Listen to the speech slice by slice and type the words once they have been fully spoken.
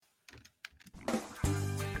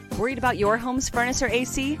Worried about your home's furnace or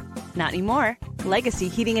AC? Not anymore. Legacy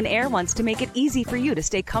Heating and Air wants to make it easy for you to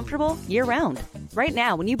stay comfortable year-round. Right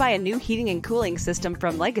now, when you buy a new heating and cooling system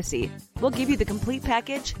from Legacy, we'll give you the complete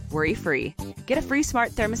package, worry-free. Get a free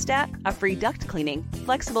smart thermostat, a free duct cleaning,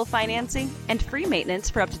 flexible financing, and free maintenance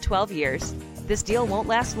for up to 12 years. This deal won't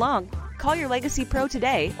last long. Call your Legacy Pro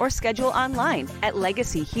today or schedule online at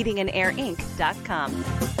legacyheatingandairinc.com.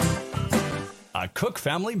 A Cook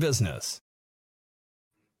family business.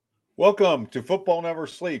 Welcome to Football Never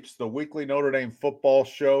Sleeps, the weekly Notre Dame football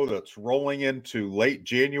show that's rolling into late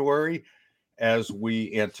January as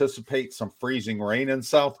we anticipate some freezing rain in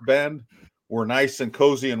South Bend. We're nice and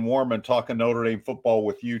cozy and warm and talking Notre Dame football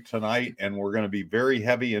with you tonight, and we're going to be very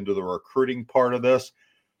heavy into the recruiting part of this.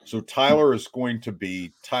 So Tyler is going to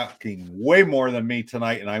be talking way more than me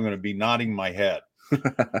tonight, and I'm going to be nodding my head.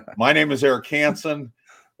 My name is Eric Hansen.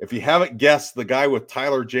 If you haven't guessed, the guy with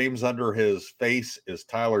Tyler James under his face is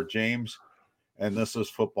Tyler James, and this is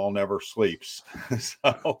Football Never Sleeps.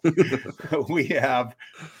 So we have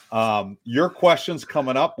your questions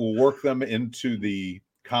coming up. We'll work them into the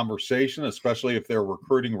conversation, especially if they're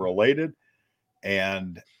recruiting related.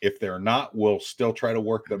 And if they're not, we'll still try to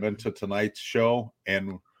work them into tonight's show.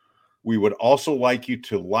 And we would also like you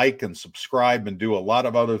to like and subscribe and do a lot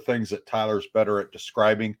of other things that Tyler's better at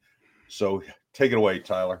describing. So take it away,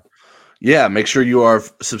 Tyler. Yeah, make sure you are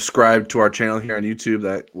subscribed to our channel here on YouTube.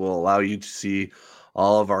 That will allow you to see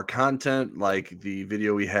all of our content, like the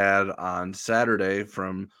video we had on Saturday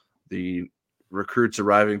from the recruits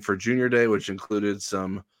arriving for Junior Day, which included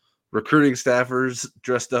some recruiting staffers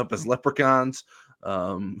dressed up as leprechauns,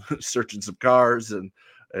 searching some cars and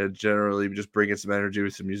generally just bringing some energy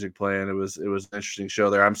with some music playing. It was an interesting show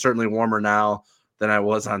there. I'm certainly warmer now than I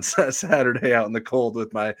was on Saturday out in the cold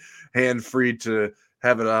with my hand free to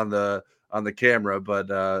have it on the camera. But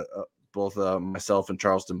both myself and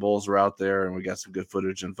Charleston Bowles were out there, and we got some good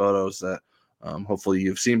footage and photos that hopefully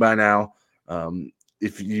you've seen by now.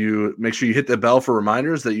 If you make sure you hit the bell for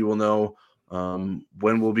reminders that you will know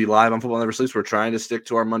when we'll be live on Football Never Sleeps. We're trying to stick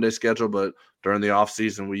to our Monday schedule, but during the off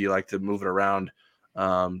season, we like to move it around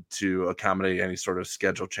to accommodate any sort of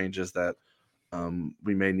schedule changes that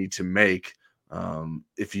we may need to make.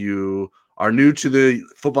 If you are new to the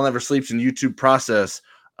Football Never Sleeps and YouTube process,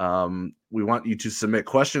 we want you to submit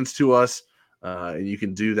questions to us, and you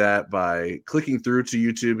can do that by clicking through to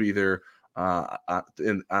YouTube either on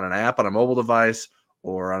an app on a mobile device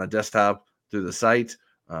or on a desktop through the site.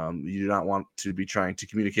 You do not want to be trying to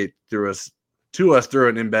communicate to us through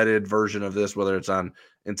an embedded version of this, whether it's on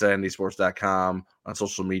InsideNDSports.com, on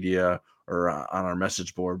social media, or on our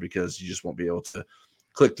message board, because you just won't be able to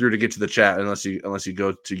click through to get to the chat unless you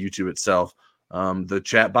go to YouTube itself. The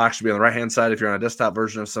chat box should be on the right-hand side if you're on a desktop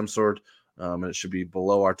version of some sort, and it should be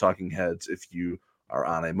below our talking heads if you are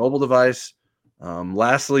on a mobile device.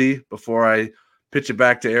 Lastly, before I pitch it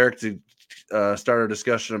back to Eric to start our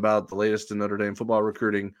discussion about the latest in Notre Dame football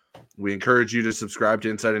recruiting, we encourage you to subscribe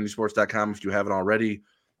to InsideNDSports.com if you haven't already.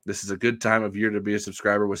 This is a good time of year to be a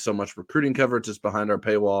subscriber with so much recruiting coverage just behind our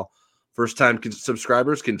paywall. First-time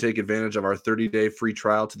subscribers can take advantage of our 30-day free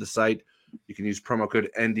trial to the site. You can use promo code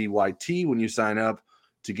NDYT when you sign up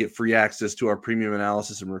to get free access to our premium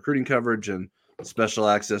analysis and recruiting coverage and special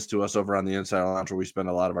access to us over on the Insider Lounge, where we spend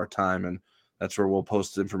a lot of our time, and that's where we'll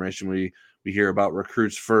post the information we hear about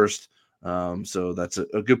recruits first. So that's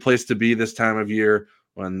a good place to be this time of year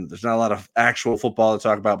when there's not a lot of actual football to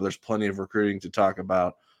talk about, but there's plenty of recruiting to talk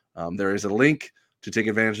about. There is a link to take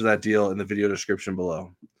advantage of that deal in the video description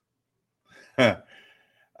below.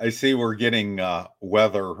 I see we're getting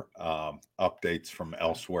weather updates from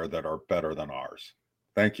elsewhere that are better than ours.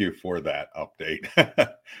 Thank you for that update,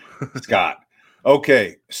 Scott.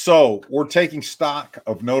 Okay, so we're taking stock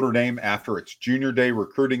of Notre Dame after its Junior Day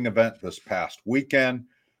recruiting event this past weekend.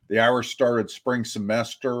 The Irish started spring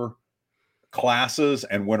semester classes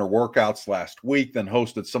and winter workouts last week, then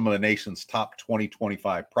hosted some of the nation's top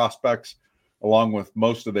 2025 prospects, along with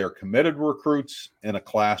most of their committed recruits in a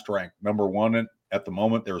class ranked number one at the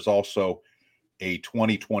moment. There's also a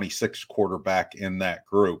 2026 quarterback in that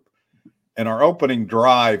group. And our opening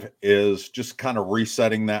drive is just kind of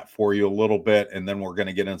resetting that for you a little bit, and then we're going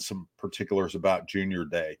to get in some particulars about Junior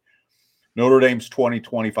Day. Notre Dame's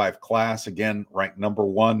 2025 class, again, ranked number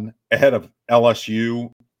one ahead of LSU,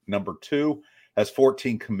 number two, has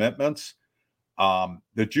 14 commitments.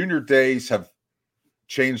 The Junior Days have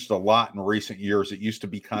changed a lot in recent years. It used to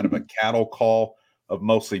be kind of a cattle call of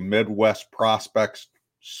mostly Midwest prospects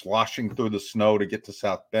sloshing through the snow to get to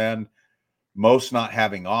South Bend, most not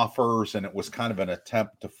having offers, and it was kind of an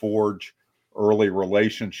attempt to forge early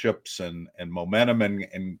relationships and momentum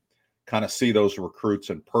and kind of see those recruits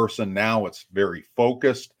in person. Now it's very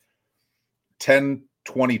focused. 10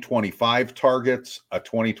 2025 targets, a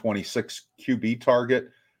 2026 QB target,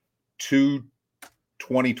 2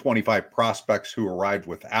 2025 prospects who arrived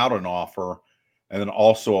without an offer, and then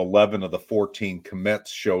also 11 of the 14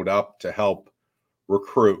 commits showed up to help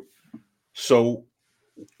recruit. So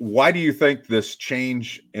why do you think this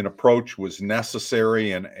change in approach was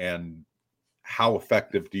necessary, and how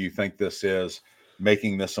effective do you think this is,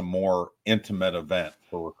 making this a more intimate event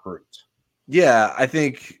for recruits? Yeah, I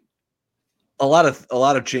think a lot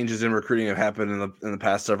of changes in recruiting have happened in the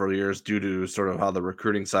past several years due to sort of how the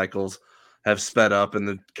recruiting cycles have sped up and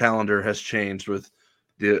the calendar has changed with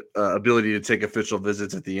the ability to take official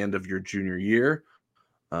visits at the end of your junior year.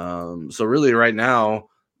 So really, right now,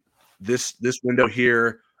 this window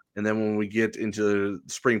here, and then when we get into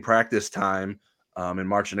spring practice time in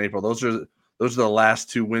March and April, those are the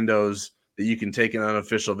last two windows that you can take an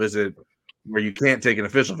unofficial visit. Where you can't take an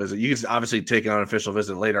official visit, you can obviously take an unofficial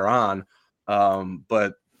visit later on,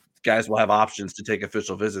 but guys will have options to take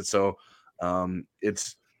official visits. So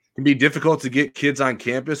it can be difficult to get kids on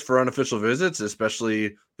campus for unofficial visits,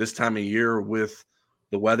 especially this time of year with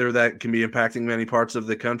the weather that can be impacting many parts of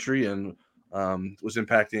the country and was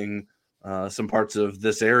impacting some parts of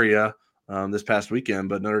this area this past weekend.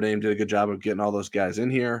 But Notre Dame did a good job of getting all those guys in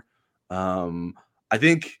here. I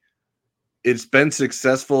think it's been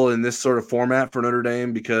successful in this sort of format for Notre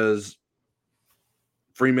Dame because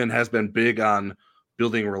Freeman has been big on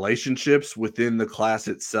building relationships within the class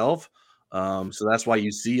itself. So that's why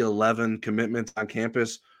you see 11 commitments on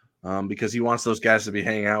campus because he wants those guys to be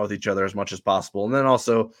hanging out with each other as much as possible. And then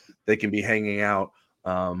also they can be hanging out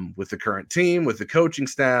with the current team, with the coaching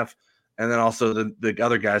staff, and then also the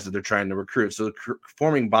other guys that they're trying to recruit. So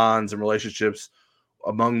forming bonds and relationships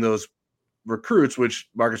among those recruits, which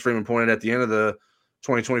Marcus Freeman pointed at the end of the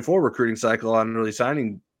 2024 recruiting cycle on early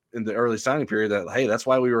signing in the early signing period that, hey, that's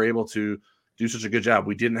why we were able to do such a good job.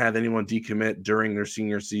 We didn't have anyone decommit during their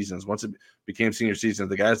senior seasons. Once it became senior season,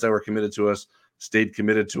 the guys that were committed to us stayed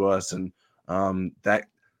committed to us. And that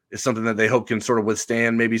is something that they hope can sort of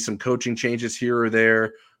withstand maybe some coaching changes here or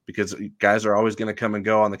there because guys are always going to come and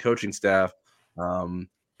go on the coaching staff.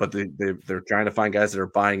 But they're trying to find guys that are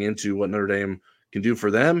buying into what Notre Dame can do for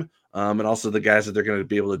them. And also the guys that they're going to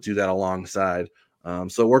be able to do that alongside.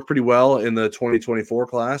 So it worked pretty well in the 2024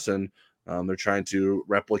 class, and they're trying to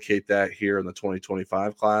replicate that here in the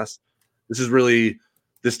 2025 class. This is really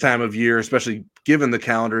this time of year, especially given the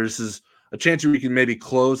calendar, this is a chance where you can maybe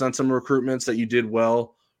close on some recruitments that you did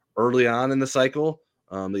well early on in the cycle,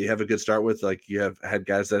 that you have a good start with. Like you have had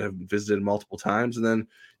guys that have visited multiple times, and then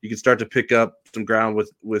you can start to pick up some ground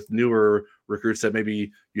with newer recruits that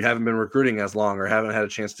maybe you haven't been recruiting as long or haven't had a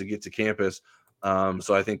chance to get to campus.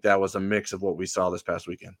 So I think that was a mix of what we saw this past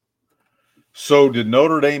weekend. So did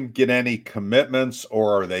Notre Dame get any commitments,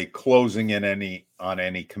 or are they closing in on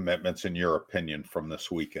any commitments in your opinion from this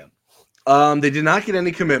weekend? They did not get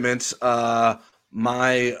any commitments.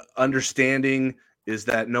 My understanding is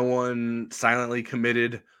that no one silently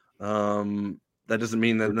committed. That doesn't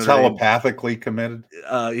mean that Notre telepathically Dame, committed.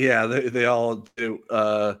 Yeah, they all did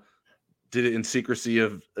it in secrecy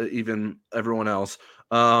of even everyone else.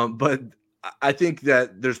 But I think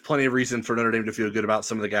that there's plenty of reason for Notre Dame to feel good about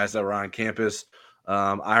some of the guys that were on campus.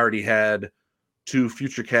 I already had 2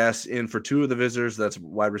 future casts in for 2 of the visitors. That's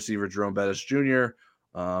wide receiver Jerome Bettis Jr.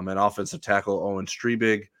 And offensive tackle Owen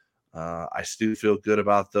Strebig. I still feel good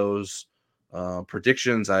about those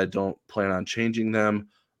predictions. I don't plan on changing them.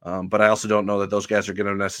 But I also don't know that those guys are going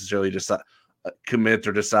to necessarily commit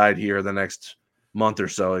or decide here in the next month or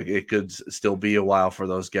so. It could still be a while for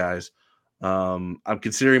those guys. I'm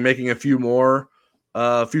considering making a few more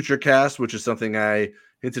future casts, which is something I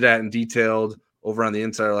hinted at and detailed over on the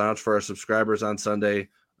Insider Lounge for our subscribers on Sunday.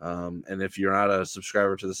 And if you're not a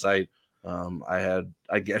subscriber to the site, I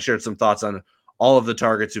shared some thoughts on all of the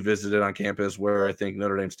targets who visited on campus, where I think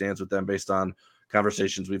Notre Dame stands with them based on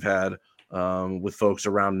conversations we've had with folks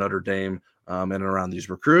around Notre Dame and around these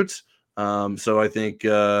recruits. So I think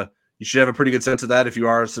you should have a pretty good sense of that if you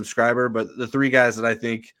are a subscriber. But the 3 guys that I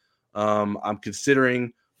think I'm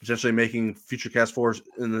considering potentially making future cast for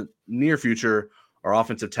in the near future are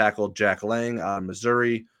offensive tackle Jack Lang out of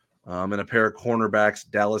Missouri, and a pair of cornerbacks,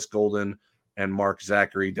 Dallas Golden and Mark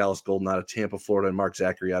Zachary. Dallas Golden out of Tampa, Florida, and Mark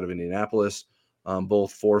Zachary out of Indianapolis.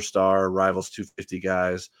 Both 4-star Rivals 250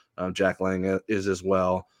 guys. Jack Lang is as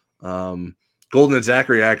well. Golden and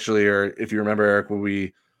Zachary actually are, if you remember, Eric,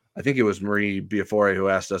 I think it was Marie Biafore who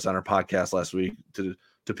asked us on our podcast last week to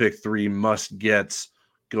pick 3 must-gets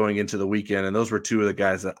going into the weekend, and those were 2 of the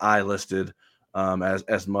guys that I listed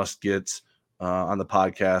as must-gets. on the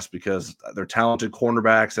podcast because they're talented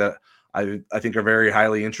cornerbacks that I think are very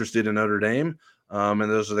highly interested in Notre Dame. And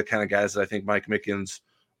those are the kind of guys that I think Mike Mickens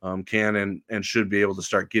can and should be able to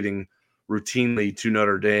start getting routinely to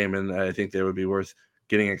Notre Dame. And I think they would be worth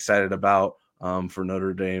getting excited about for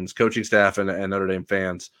Notre Dame's coaching staff and Notre Dame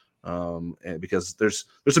fans. And because there's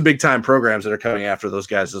some big time programs that are coming after those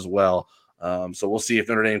guys as well. So we'll see if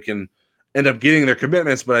Notre Dame can end up getting their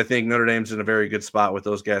commitments, but I think Notre Dame's in a very good spot with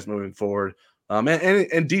those guys moving forward.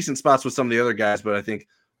 And decent spots with some of the other guys, but I think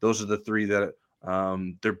those are the three that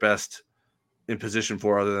they're best in position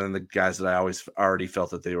for, other than the guys that I already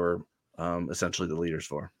felt that they were essentially the leaders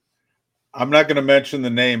for. I'm not going to mention the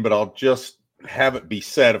name, but I'll just have it be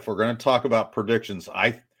said, if we're going to talk about predictions,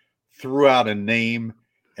 I threw out a name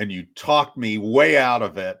and you talked me way out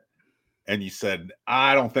of it. And you said,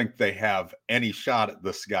 I don't think they have any shot at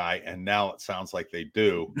this guy. And now it sounds like they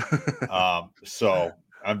do. So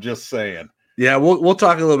I'm just saying. Yeah, we'll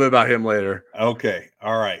talk a little bit about him later. Okay.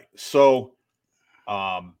 All right. So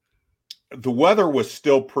the weather was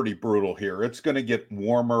still pretty brutal here. It's going to get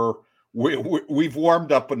warmer. We've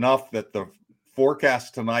warmed up enough that the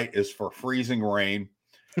forecast tonight is for freezing rain.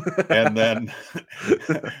 And then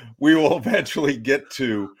we will eventually get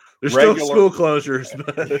to there's still school closures.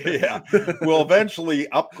 But yeah, we'll eventually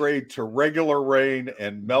upgrade to regular rain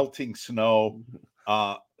and melting snow.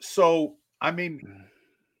 So, I mean,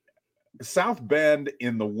 South Bend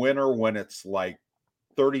in the winter when it's like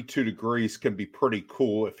 32 degrees can be pretty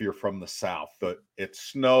cool if you're from the South. It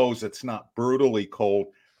snows. It's not brutally cold.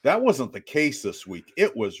 That wasn't the case this week.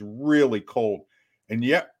 It was really cold. And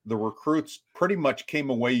yet the recruits pretty much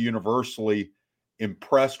came away universally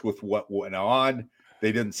impressed with what went on.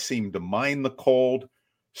 They didn't seem to mind the cold.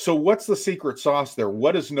 So what's the secret sauce there?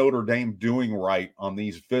 What is Notre Dame doing right on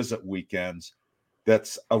these visit weekends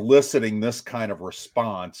that's eliciting this kind of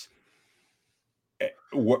response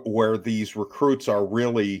where these recruits are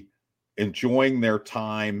really enjoying their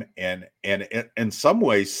time and in some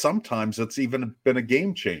ways, sometimes it's even been a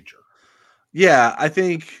game changer? Yeah, I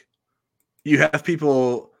think you have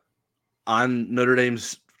people on Notre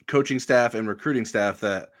Dame's coaching staff and recruiting staff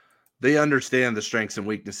that they understand the strengths and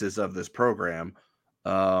weaknesses of this program.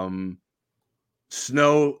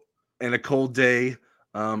 Snow and a cold day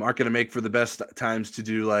aren't going to make for the best times to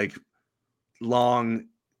do like long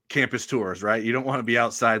campus tours, right? You don't want to be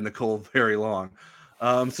outside in the cold very long.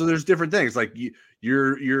 So there's different things like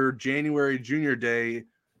your January junior day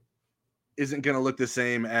isn't going to look the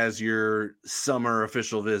same as your summer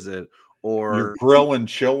official visit or your grill and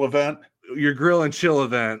chill event,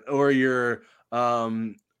 or your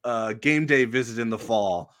game day visit in the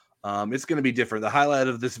fall. It's going to be different. The highlight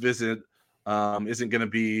of this visit isn't going to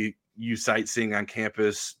be you sightseeing on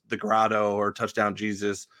campus, the Grotto or Touchdown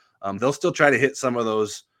Jesus. They'll still try to hit some of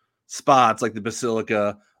those spots like the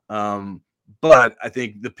Basilica. But I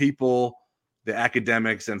think the people, the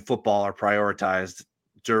academics and football are prioritized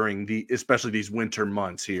during especially these winter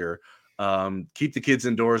months here. Keep the kids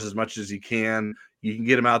indoors as much as you can. You can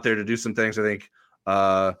get them out there to do some things. I think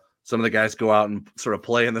some of the guys go out and sort of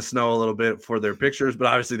play in the snow a little bit for their pictures, but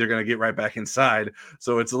obviously they're going to get right back inside.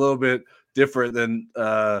 So it's a little bit different than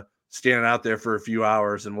standing out there for a few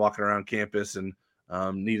hours and walking around campus and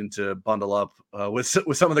needing to bundle up with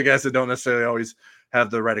some of the guys that don't necessarily always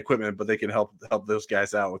have the right equipment, but they can help those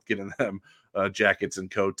guys out with getting them jackets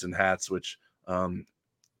and coats and hats, which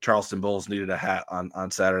Charleston Bulls needed a hat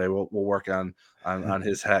on Saturday. We'll work on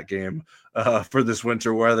his hat game for this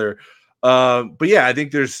winter weather. But yeah, I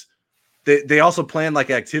think they also plan like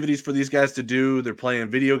activities for these guys to do. They're playing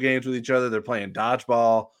video games with each other. They're playing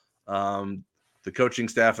dodgeball. The coaching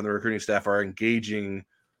staff and the recruiting staff are engaging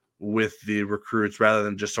with the recruits rather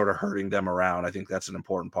than just sort of herding them around. I think that's an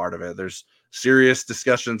important part of it. There's serious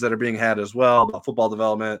discussions that are being had as well about football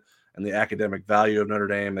development and the academic value of Notre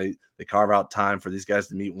Dame. They carve out time for these guys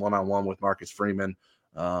to meet one-on-one with Marcus Freeman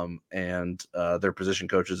and their position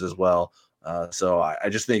coaches as well. So I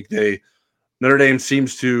just think Notre Dame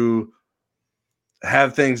seems to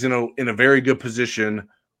have things in a very good position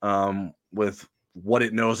with what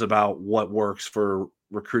it knows about what works for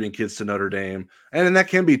recruiting kids to Notre Dame. And then that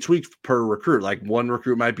can be tweaked per recruit. Like one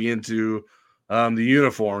recruit might be into the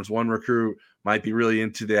uniforms. One recruit might be really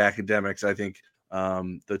into the academics. I think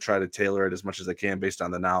they'll try to tailor it as much as they can based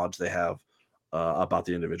on the knowledge they have about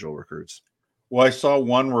the individual recruits. Well, I saw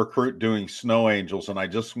one recruit doing snow angels, and I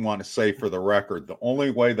just want to say for the record, the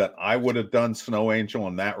only way that I would have done snow angel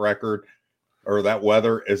in that record or that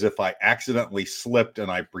weather is if I accidentally slipped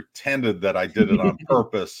and I pretended that I did it on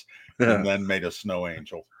purpose and then made a snow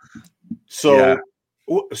angel. So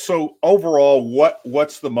So overall,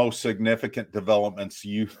 what's the most significant developments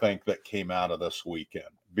you think that came out of this weekend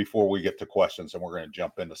before we get to questions, and we're going to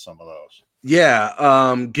jump into some of those?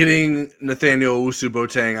 Yeah, getting Nathaniel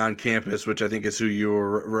Owusu-Boateng on campus, which I think is who you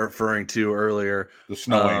were referring to earlier. The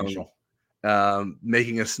Snow Angel.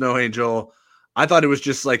 Making a snow angel. I thought it was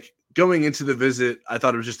just like going into the visit, I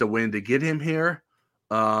thought it was just a win to get him here.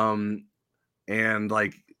 And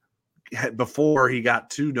like before he got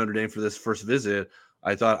to Notre Dame for this first visit,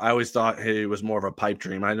 I always thought, hey, it was more of a pipe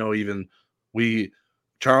dream. I know even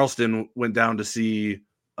Charleston went down to see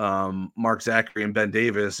Mark Zachary and Ben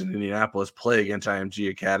Davis in Indianapolis play against IMG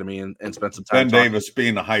Academy and spent some time. Ben Davis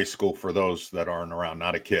being a high school for those that aren't around,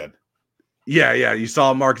 not a kid. Yeah. You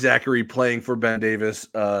saw Mark Zachary playing for Ben Davis,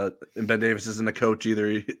 and Ben Davis isn't a coach either.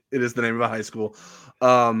 It is the name of a high school.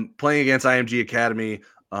 Playing against IMG Academy,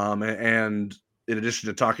 and in addition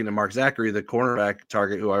to talking to Mark Zachary, the cornerback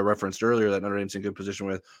target who I referenced earlier that Notre Dame's in good position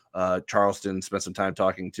with, Charleston spent some time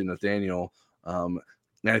talking to Nathaniel. And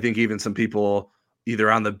I think even some people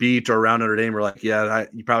either on the beat or around Notre Dame were like, yeah,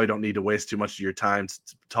 you probably don't need to waste too much of your time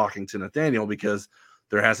talking to Nathaniel because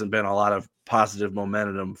there hasn't been a lot of positive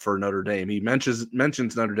momentum for Notre Dame. He mentions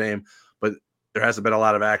Notre Dame, but there hasn't been a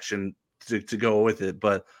lot of action to go with it.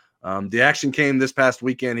 But the action came this past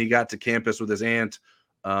weekend. He got to campus with his aunt.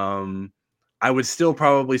 I would still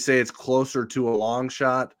probably say it's closer to a long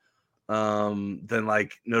shot than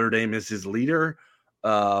like Notre Dame is his leader.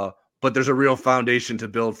 But there's a real foundation to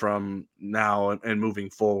build from now and moving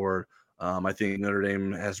forward. I think Notre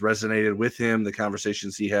Dame has resonated with him. The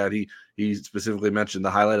conversations he had, he specifically mentioned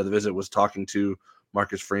the highlight of the visit was talking to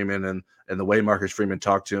Marcus Freeman and the way Marcus Freeman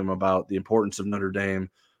talked to him about the importance of Notre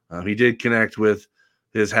Dame. He did connect with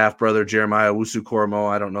his half brother Jeremiah Owusu-Koramoah.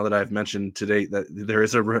 I don't know that I've mentioned to date that there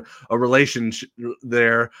is a relationship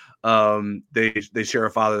there. They share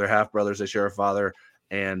a father. They're half brothers. They share a father.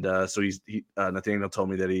 And so Nathaniel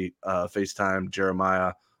told me that he FaceTimed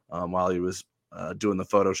Jeremiah while he was doing the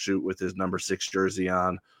photo shoot with his number 6 jersey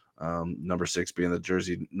on, number 6 being the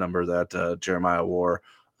jersey number that Jeremiah wore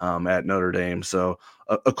at Notre Dame. So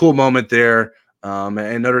a cool moment there.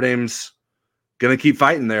 And Notre Dame's going to keep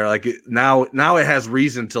fighting there. Like now it has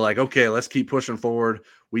reason to like, okay, let's keep pushing forward.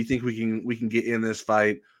 We think we can get in this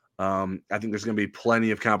fight. I think there's going to be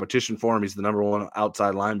plenty of competition for him. He's the number 1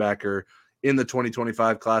 outside linebacker in the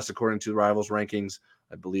 2025 class, according to the Rivals rankings.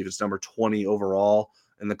 I believe it's number 20 overall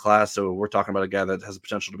in the class. So we're talking about a guy that has the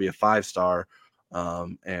potential to be a 5-star.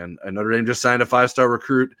 And Notre Dame just signed a 5-star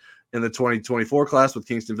recruit in the 2024 class with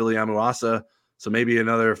Kingston Viliamu-Asa. So maybe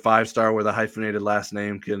another 5-star with a hyphenated last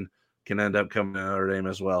name can end up coming to Notre Dame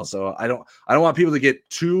as well. So I don't want people to get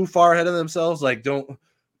too far ahead of themselves. Like don't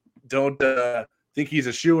think he's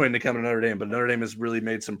a shoo-in to come to Notre Dame, but Notre Dame has really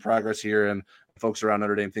made some progress here, and folks around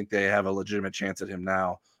Notre Dame think they have a legitimate chance at him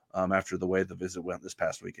now after the way the visit went this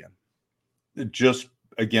past weekend. Just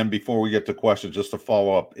again, before we get to questions, just to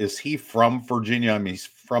follow up, is he from Virginia? I mean, he's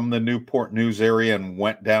from the Newport News area and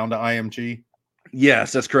went down to IMG?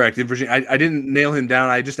 Yes, that's correct. In Virginia, I didn't nail him down.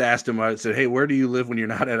 I just asked him. I said, "Hey, where do you live when you're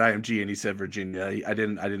not at IMG?" And he said Virginia. I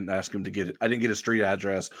didn't ask him to get it. I didn't get a street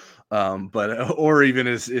address, but or even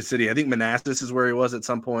his city. I think Manassas is where he was at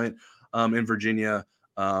some point in Virginia,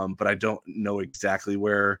 but I don't know exactly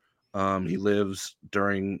where he lives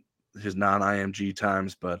during his non-IMG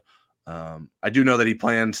times. But I do know that he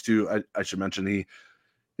plans to. I should mention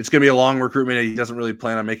it's going to be a long recruitment. He doesn't really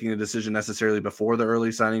plan on making a decision necessarily before the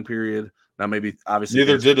early signing period. Now, maybe obviously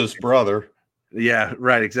neither did his brother. Yeah,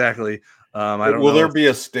 right. Exactly. I don't know. Will there be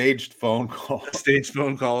a staged phone call? A staged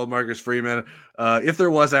phone call with Marcus Freeman. If there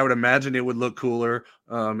was, I would imagine it would look cooler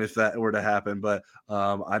if that were to happen. But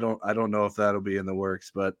I don't know if that'll be in the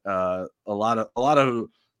works. But a lot of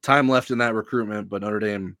time left in that recruitment. But Notre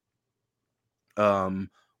Dame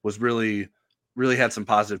was really had some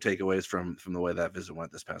positive takeaways from the way that visit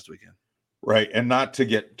went this past weekend. Right. And not to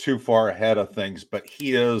get too far ahead of things, but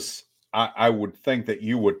he is, I would think that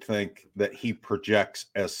you would think that he projects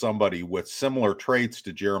as somebody with similar traits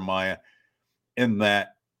to Jeremiah in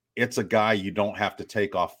that it's a guy you don't have to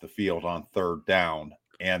take off the field on 3rd down.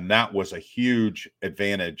 And that was a huge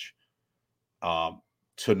advantage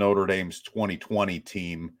to Notre Dame's 2020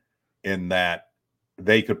 team in that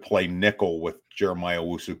they could play nickel with Jeremiah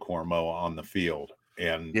Owusu-Koramoah on the field.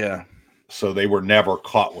 And yeah, so they were never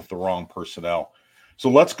caught with the wrong personnel. So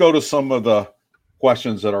let's go to some of the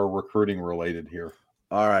questions that are recruiting related here.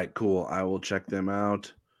 All right, cool. I will check them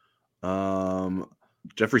out.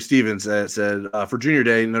 Jeffrey Stevens said, for Junior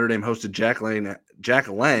Day, Notre Dame hosted Jack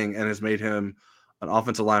Lang and has made him an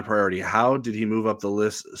offensive line priority. How did he move up the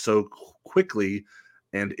list so quickly,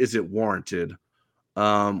 and is it warranted?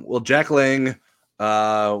 Well, Jack Lang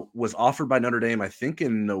was offered by Notre Dame, I think,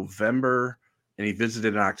 in November, and he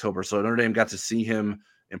visited in October. So Notre Dame got to see him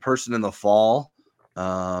in person in the fall,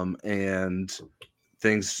 and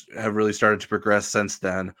things have really started to progress since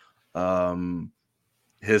then.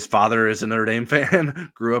 His father is a Notre Dame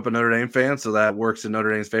fan, grew up a Notre Dame fan, so that works in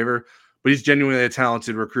Notre Dame's favor. But he's genuinely a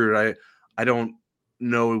talented recruiter. I don't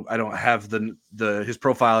know, I don't have his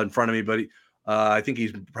profile in front of me, but I think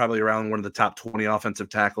he's probably around one of the top 20 offensive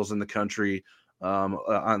tackles in the country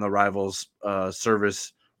on the Rivals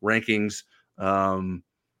service rankings. And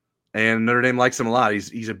Notre Dame likes him a lot.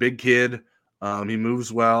 He's a big kid. He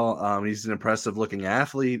moves well. He's an impressive looking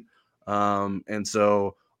athlete. And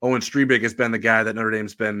so Owen Strebig has been the guy that Notre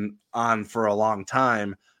Dame's been on for a long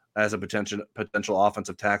time as a potential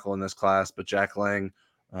offensive tackle in this class. But Jack Lang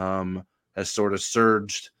has sort of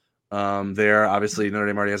surged there. Obviously, Notre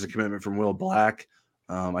Dame already has a commitment from Will Black.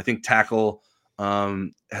 I think tackle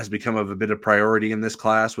has become a bit of priority in this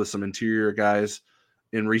class with some interior guys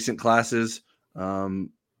in recent classes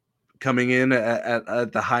coming in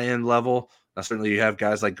at the high end level. Now, certainly you have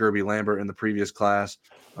guys like Gerby Lambert in the previous class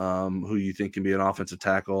who you think can be an offensive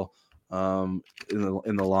tackle in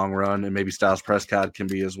the long run, and maybe Styles Prescott can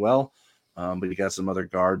be as well. But you got some other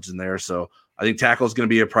guards in there. So I think tackle is going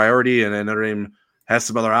to be a priority, and Notre Dame has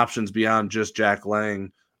some other options beyond just Jack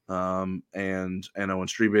Lang and Owen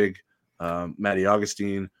Strebig. Matty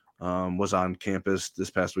Augustine was on campus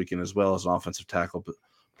this past weekend as well as an offensive tackle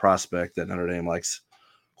prospect that Notre Dame likes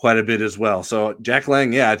quite a bit as well. So Jack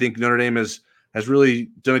Lang, I think Notre Dame has really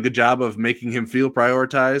done a good job of making him feel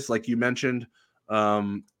prioritized, like you mentioned.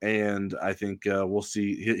 And I think we'll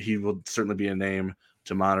see. He will certainly be a name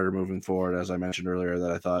to monitor moving forward, as I mentioned earlier,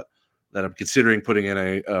 that I'm considering putting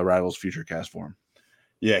in a Rivals future cast for him.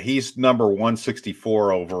 Yeah, he's number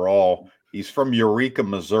 164 overall. He's from Eureka,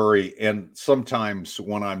 Missouri. And sometimes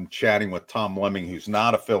when I'm chatting with Tom Lemming, who's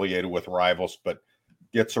not affiliated with Rivals, but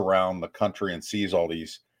gets around the country and sees all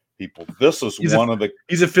these people, this is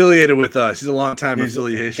he's affiliated with us. He's a long-time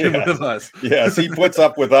affiliation with us. Yes, he puts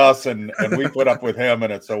up with us and we put up with him,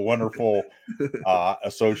 and it's a wonderful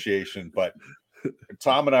association. But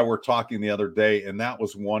Tom and I were talking the other day, and that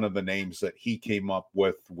was one of the names that he came up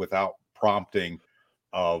with without prompting,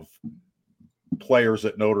 of players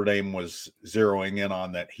that Notre Dame was zeroing in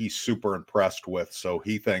on that he's super impressed with. So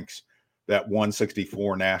he thinks that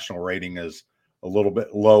 164 national rating is a little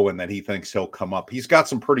bit low and that he thinks he'll come up. He's got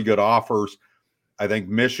some pretty good offers. I think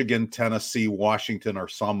Michigan, Tennessee, Washington are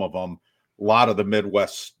some of them. A lot of the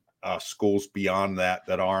Midwest schools beyond that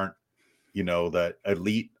aren't, the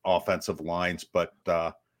elite offensive lines, but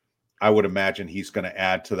I would imagine he's going to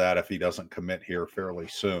add to that if he doesn't commit here fairly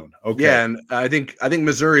soon. Okay. Yeah, and I think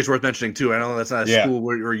Missouri is worth mentioning too. I know that's not a school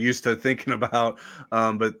we're used to thinking about,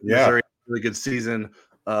 but Missouri had a really good season,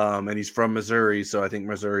 and he's from Missouri, so I think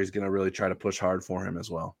Missouri is going to really try to push hard for him as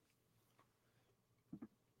well.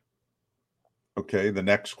 Okay, the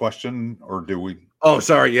next question, or do we? Oh,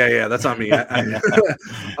 sorry. Yeah, that's on me.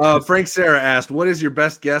 Frank Sarah asked, "What is your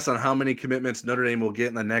best guess on how many commitments Notre Dame will get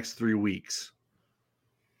in the next 3 weeks?"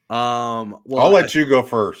 I'll let you go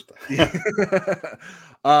first.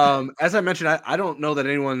 As I mentioned, I don't know that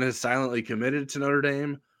anyone has silently committed to Notre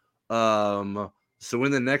Dame. So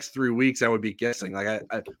in the next 3 weeks, I would be guessing. Like,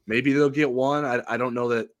 I maybe they'll get one. I don't know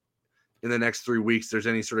that in the next 3 weeks there's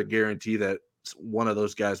any sort of guarantee that one of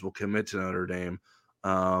those guys will commit to Notre Dame.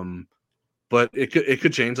 But it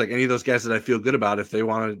could change. Like any of those guys that I feel good about, if they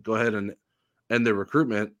want to go ahead and end their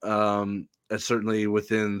recruitment, that's certainly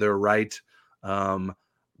within their right.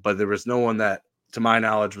 But there was no one that, to my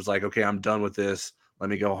knowledge, was like, okay, I'm done with this. Let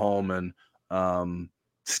me go home and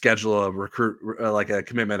schedule a like a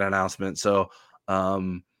commitment announcement. So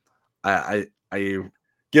I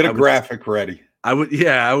get a graphic ready. I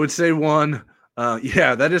would say one.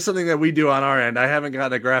 That is something that we do on our end. I haven't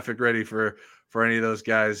got a graphic ready for any of those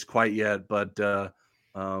guys quite yet, but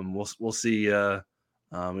we'll see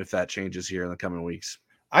if that changes here in the coming weeks.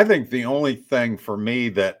 I think the only thing for me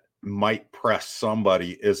that might press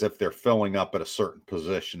somebody is if they're filling up at a certain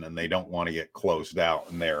position and they don't want to get closed out,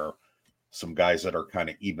 and there are some guys that are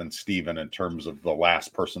kind of even Steven in terms of the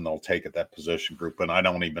last person they'll take at that position group, and I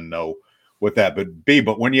don't even know what that would be.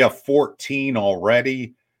 But when you have 14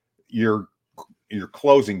 already, you're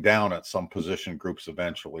closing down at some position groups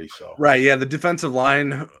eventually. So right, yeah, the defensive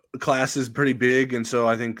line class is pretty big, and so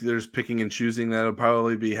I think there's picking and choosing that'll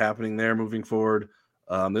probably be happening there moving forward.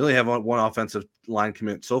 They only have one offensive line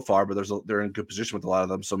commit so far, but they're in good position with a lot of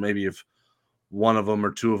them. So maybe if one of them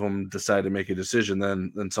or two of them decide to make a decision,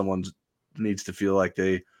 then someone needs to feel like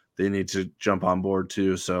they need to jump on board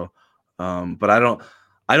too. So, but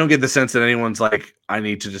I I don't get the sense that anyone's like, I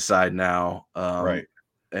need to decide now. Right.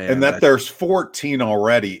 And that there's 14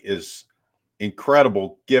 already is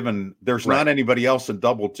incredible, given there's Right. not anybody else in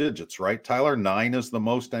double digits, right, Tyler? 9 is the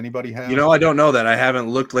most anybody has. I don't know that. I haven't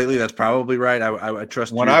looked lately. That's probably right. I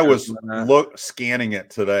trust when your I was judgment on that. scanning it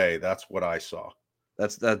today, that's what I saw.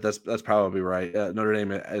 That's probably right. Notre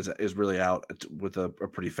Dame is really out with a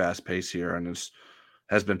pretty fast pace here, and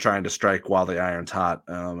has been trying to strike while the iron's hot,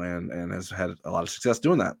 and has had a lot of success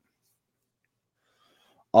doing that.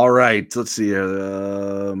 All right, let's see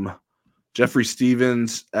here. Jeffrey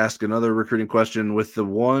Stevens asked another recruiting question. With the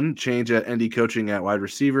one change at ND coaching at wide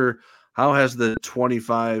receiver, how has the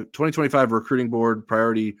 2025 recruiting board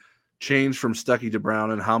priority changed from Stuckey to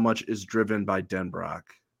Brown, and how much is driven by Denbrock?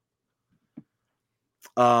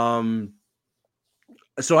 So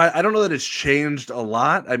I don't know that it's changed a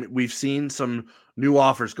lot. I mean, we've seen some new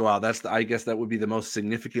offers go out. I guess that would be the most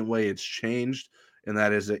significant way it's changed, and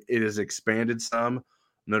that is it has expanded some.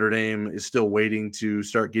 Notre Dame is still waiting to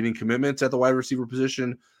start getting commitments at the wide receiver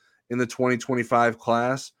position in the 2025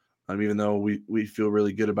 class. Even though we feel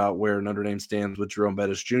really good about where Notre Dame stands with Jerome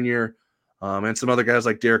Bettis Jr. And some other guys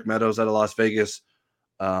like Derek Meadows out of Las Vegas.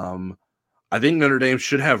 I think Notre Dame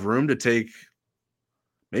should have room to take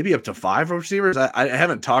maybe up to 5 receivers. I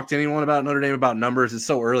haven't talked to anyone about Notre Dame about numbers. It's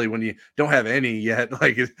so early when you don't have any yet.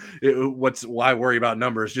 Like, why worry about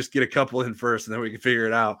numbers? Just get a couple in first, and then we can figure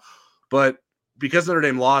it out. But because Notre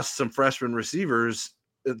Dame lost some freshman receivers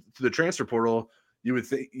to the transfer portal, you would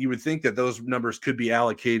think that those numbers could be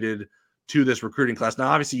allocated to this recruiting class. Now,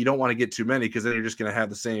 obviously, you don't want to get too many because then you're just going to have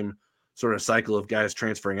the same sort of cycle of guys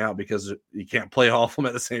transferring out because you can't play all of them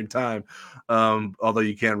at the same time, although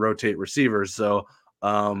you can rotate receivers. So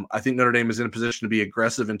I think Notre Dame is in a position to be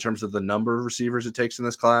aggressive in terms of the number of receivers it takes in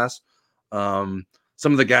this class. Some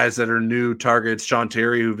of the guys that are new targets, Sean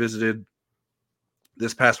Terry, who visited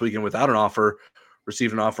this past weekend without an offer,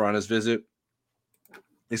 received an offer on his visit.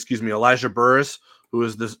 Elijah Burris, who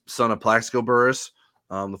is the son of Plaxico Burris,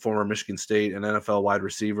 the former Michigan State and NFL wide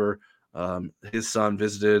receiver. His son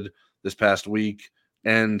visited this past week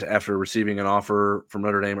and after receiving an offer from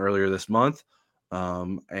Notre Dame earlier this month.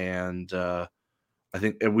 I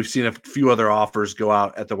think we've seen a few other offers go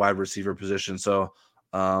out at the wide receiver position. So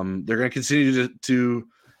they're going to continue to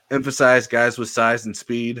emphasize guys with size and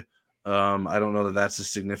speed. I don't know that that's a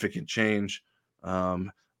significant change.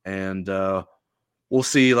 We'll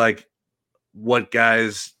see like what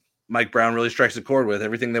guys Mike Brown really strikes a chord with.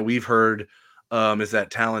 Everything that we've heard is that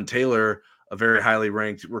Talon Taylor, a very highly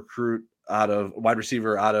ranked recruit wide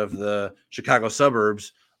receiver out of the Chicago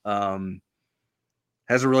suburbs,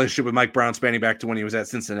 has a relationship with Mike Brown spanning back to when he was at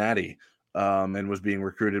Cincinnati, and was being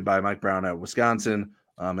recruited by Mike Brown at Wisconsin,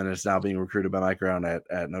 and is now being recruited by Mike Brown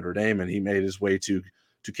at Notre Dame. And he made his way to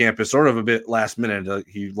campus sort of a bit last minute.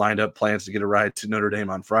 He lined up plans to get a ride to Notre Dame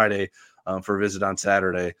on Friday for a visit on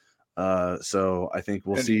Saturday. So I think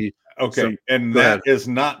we'll see. Okay. And that is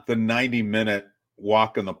not the 90-minute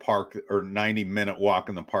walk in the park or 90-minute walk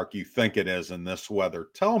in the park you think it is in this weather.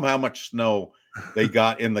 Tell them how much snow they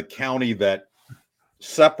got in the county that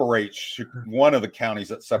separates one of the counties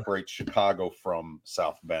that separates Chicago from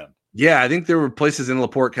South Bend. Yeah, I think there were places in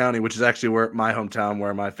LaPorte County, which is actually where my hometown,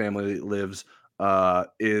 where my family lives, I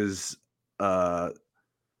think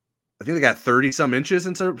they got 30 some inches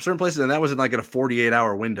in certain places, and that was in like in a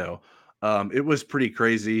 48-hour window. It was pretty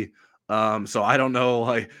crazy. So I don't know,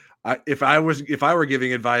 like if I were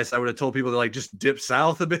giving advice, I would have told people to like just dip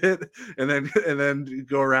south a bit and then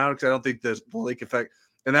go around, because I don't think the lake effect.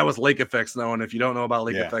 And that was lake effect snow. And if you don't know about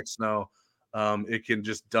lake effect snow, it can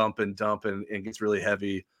just dump and gets really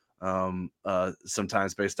heavy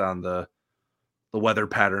sometimes based on the weather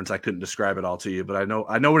patterns. I couldn't describe it all to you, but I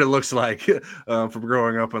know what it looks like from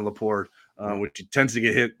growing up in LaPorte, which tends to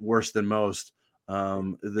get hit worse than most.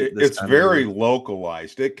 It's very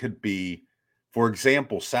localized. It could be, for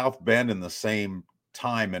example, South Bend in the same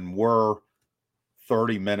time, and we're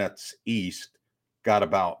 30 minutes east, got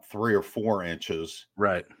about 3 or 4 inches.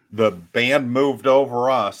 Right. The band moved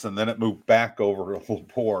over us, and then it moved back over to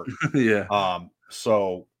LaPorte. Yeah.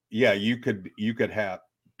 So yeah, you could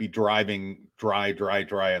be driving dry,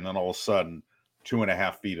 and then all of a sudden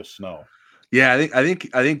 2.5 feet of snow. Yeah, I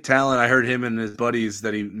think Talon, I heard him and his buddies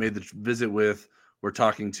that he made the visit with were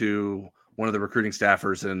talking to one of the recruiting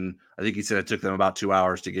staffers, and I think he said it took them about 2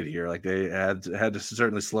 hours to get here. Like they had to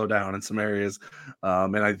certainly slow down in some areas,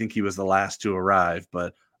 and I think he was the last to arrive.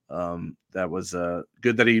 But that was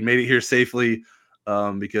good that he made it here safely,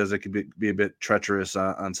 because it could be a bit treacherous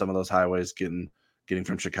on some of those highways getting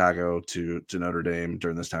from Chicago to Notre Dame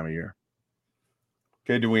during this time of year.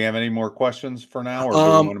 Okay, do we have any more questions for now, or do we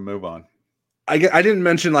want to move on? I didn't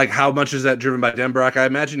mention like how much is that driven by Denbrock. I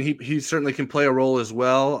imagine he certainly can play a role as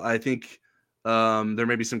well. I think there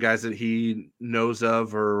may be some guys that he knows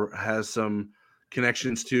of or has some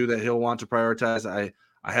connections to that he'll want to prioritize. I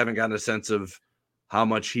haven't gotten a sense of how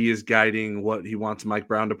much he is guiding what he wants Mike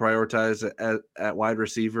Brown to prioritize at wide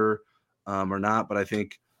receiver or not. But I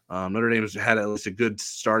think Notre Dame has had at least a good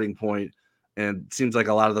starting point, and it seems like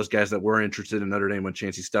a lot of those guys that were interested in Notre Dame when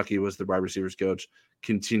Chancey Stuckey was the wide receivers coach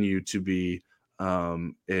continue to be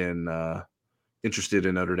interested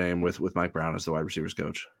in Notre Dame with Mike Brown as the wide receivers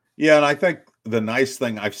coach. Yeah, and I think the nice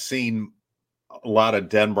thing, I've seen a lot of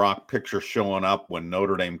Denbrock pictures showing up when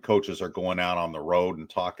Notre Dame coaches are going out on the road and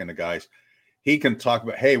talking to guys. He can talk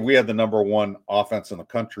about, hey, we had the number one offense in the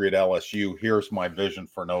country at LSU. Here's my vision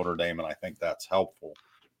for Notre Dame, and I think that's helpful.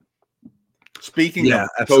 Speaking of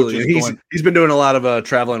absolutely. coaches, he's been doing a lot of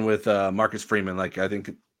traveling with Marcus Freeman. Like I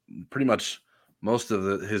think pretty much most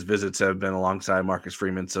of his visits have been alongside Marcus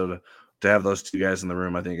Freeman. So to have those two guys in the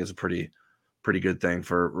room, I think is a pretty good thing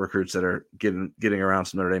for recruits that are getting around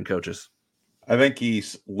some Notre Dame coaches. I think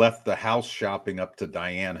he's left the house shopping up to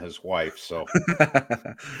Diane, his wife. So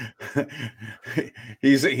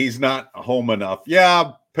he's not home enough.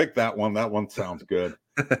 Yeah, pick that one. That one sounds good.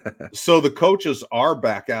 So the coaches are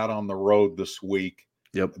back out on the road this week.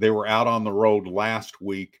 Yep. They were out on the road last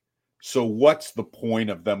week. So what's the point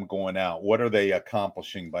of them going out? What are they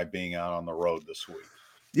accomplishing by being out on the road this week?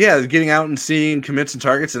 Yeah, getting out and seeing commits and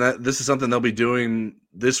targets. And this is something they'll be doing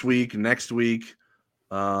this week, next week.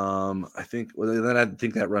 I think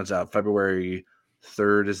that runs out. February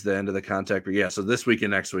 3rd is the end of the contact. But yeah, so this week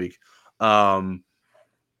and next week. And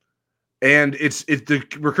it's the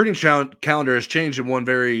recruiting calendar has changed in one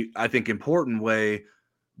very, I think, important way.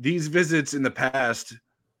 These visits in the past,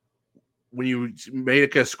 when you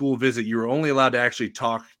make a school visit, you were only allowed to actually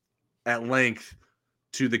talk at length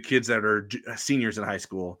to the kids that are seniors in high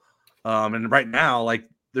school. And right now, like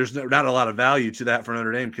there's not a lot of value to that for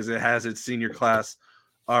Notre Dame because it has its senior class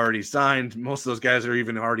already signed. Most of those guys are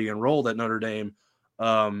even already enrolled at Notre Dame.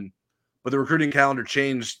 But the recruiting calendar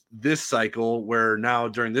changed this cycle where now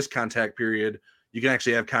during this contact period, you can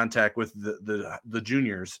actually have contact with the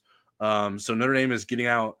juniors. So Notre Dame is getting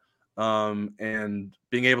out and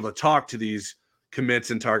being able to talk to these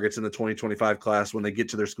commits and targets in the 2025 class when they get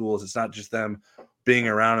to their schools. It's not just them being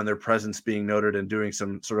around and their presence being noted and doing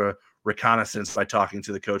some sort of reconnaissance by talking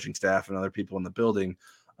to the coaching staff and other people in the building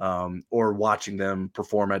or watching them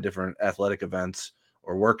perform at different athletic events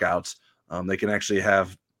or workouts. They can actually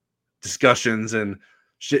have discussions and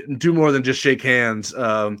do more than just shake hands.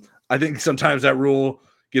 I think sometimes that rule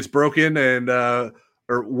gets broken and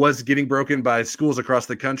or was getting broken by schools across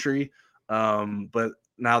the country. But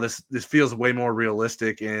now this feels way more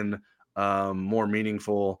realistic and more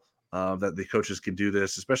meaningful that the coaches can do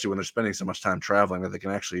this, especially when they're spending so much time traveling, that they can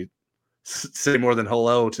actually say more than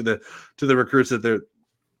hello to the recruits that they're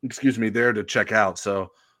there to check out.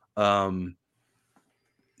 So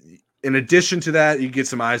in addition to that, you get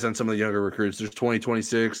some eyes on some of the younger recruits. There's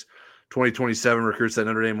 2026, 2027 recruits that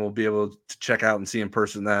Notre Dame will be able to check out and see in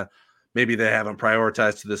person that maybe they haven't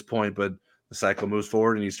prioritized to this point, but the cycle moves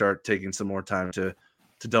forward and you start taking some more time to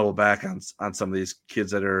double back on some of these kids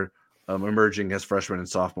that are emerging as freshmen and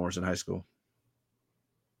sophomores in high school.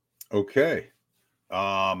 Okay.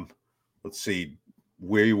 Let's see.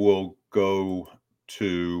 We will go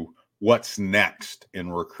to what's next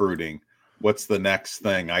in recruiting. What's the next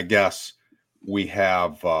thing? I guess we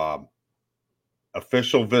have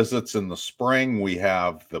official visits in the spring. We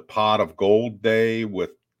have the Pot of Gold Day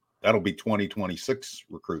that'll be 2026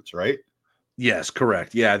 recruits, right? Yes,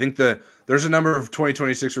 correct. Yeah, I think there's a number of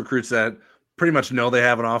 2026 recruits that pretty much know they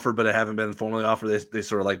have an offer, but it haven't been formally offered. They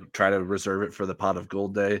sort of like try to reserve it for the Pot of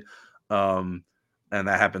Gold Day. And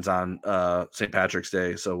that happens on St. Patrick's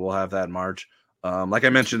Day. So we'll have that in March. Like I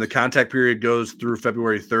mentioned, the contact period goes through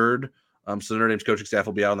February 3rd. So Notre Dame's coaching staff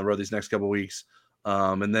will be out on the road these next couple of weeks.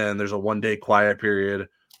 And then there's a 1-day quiet period,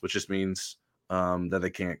 which just means that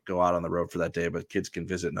they can't go out on the road for that day, but kids can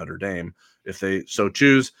visit Notre Dame if they so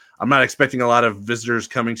choose. I'm not expecting a lot of visitors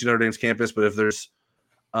coming to Notre Dame's campus, but if there's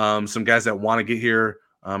some guys that want to get here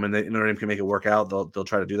and Notre Dame can make it work out, they'll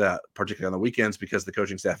try to do that, particularly on the weekends because the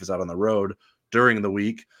coaching staff is out on the road during the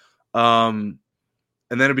week. And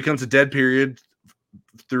then it becomes a dead period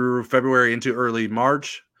through February into early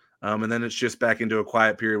March. And then it's just back into a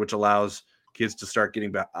quiet period, which allows kids to start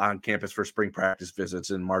getting back on campus for spring practice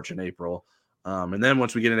visits in March and April. And then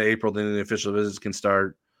once we get into April, then the official visits can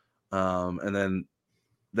start. And then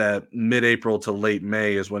that mid-April to late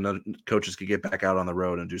May is when the coaches can get back out on the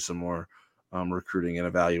road and do some more recruiting and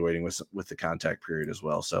evaluating with the contact period as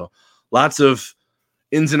well. So lots of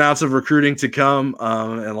ins and outs of recruiting to come,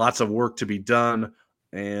 and lots of work to be done,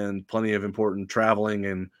 and plenty of important traveling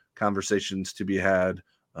and conversations to be had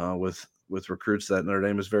with recruits that Notre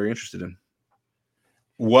Dame is very interested in.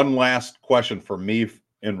 One last question for me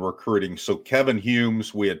in recruiting. So Kevin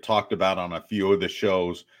Humes, we had talked about on a few of the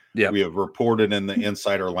shows. Yeah, we have reported in the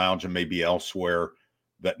Insider Lounge and maybe elsewhere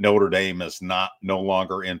that Notre Dame is no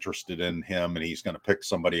longer interested in him, and he's going to pick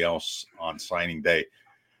somebody else on signing day.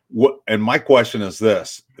 And my question is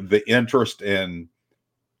this: the interest in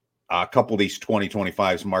a couple of these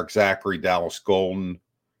 2025s, Mark Zachary, Dallas Golden,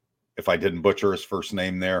 if I didn't butcher his first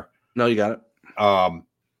name there. No, you got it.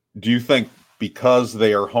 Do you think because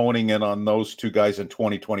they are honing in on those two guys in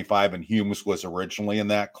 2025 and Humes was originally in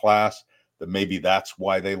that class, that maybe that's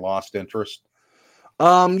why they lost interest?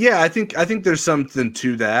 Yeah, I think there's something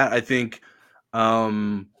to that. I think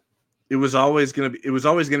it was always going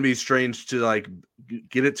to be strange to like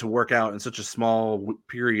get it to work out in such a small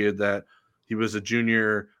period that he was a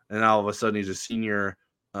junior and now all of a sudden he's a senior,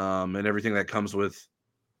 and everything that comes with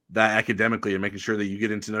that academically and making sure that you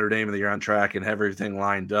get into Notre Dame and that you're on track and have everything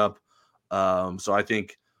lined up. So I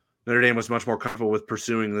think Notre Dame was much more comfortable with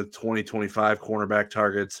pursuing the 2025 cornerback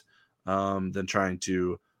targets than trying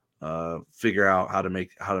to figure out how to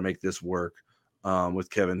make this work with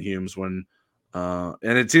Kevin Humes and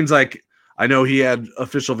it seems like, I know he had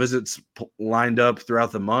official visits lined up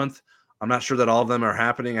throughout the month. I'm not sure that all of them are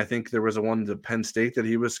happening. I think there was a one to Penn State that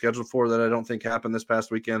he was scheduled for that I don't think happened this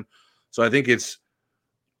past weekend. So I think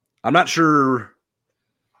I'm not sure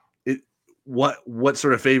what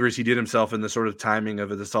sort of favors he did himself in the sort of timing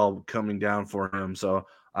of this all coming down for him. So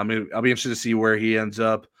I'll be interested to see where he ends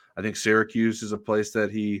up. I think Syracuse is a place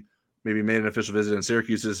that he maybe made an official visit, and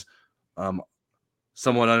Syracuse is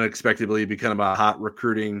somewhat unexpectedly become a hot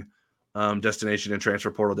recruiting destination and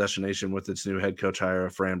transfer portal destination with its new head coach hire,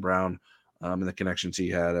 Fran Brown, and the connections he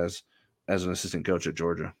had as an assistant coach at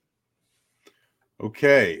Georgia.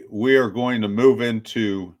 Okay, we are going to move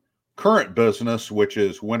into current business, which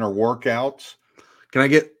is winter workouts. Can I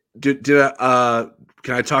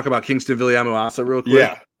talk about Kingston Viliamu-Asa real quick?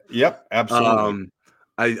 Yeah. Yep. Absolutely.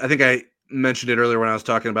 I think I mentioned it earlier when I was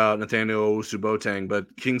talking about Nathaniel Owusu-Boateng, but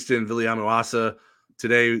Kingston Viliamu-Asa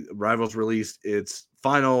today, Rivals released its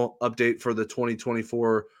final update for the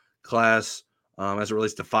 2024 class as it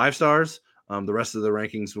relates to 5 stars. The rest of the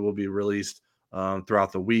rankings will be released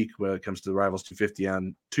throughout the week when it comes to the Rivals 250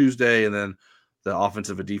 on Tuesday, and then the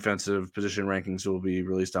offensive and defensive position rankings will be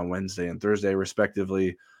released on Wednesday and Thursday,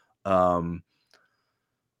 respectively.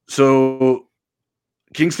 So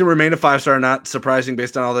Kingston remained a 5-star, not surprising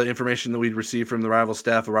based on all the information that we'd received from the Rivals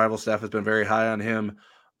staff. The Rivals staff has been very high on him.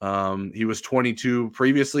 He was 22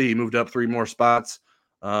 previously. He moved up 3 more spots.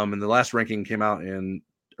 And the last ranking came out in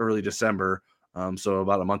early December, so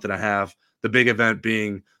about a month and a half. The big event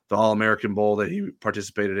being the All-American Bowl that he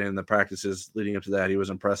participated in. The practices leading up to that, he was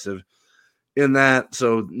impressive in that.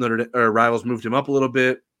 So Rivals moved him up a little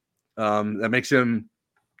bit. That makes him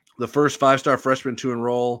the first 5-star freshman to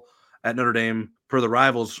enroll at Notre Dame per the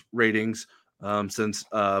Rivals ratings since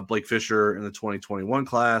Blake Fisher in the 2021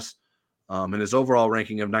 class. And his overall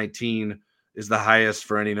ranking of 19 is the highest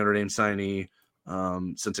for any Notre Dame signee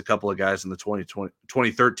since a couple of guys in the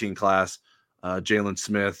 2013 class. Jalen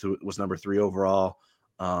Smith, who was number 3 overall,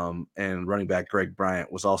 and running back Greg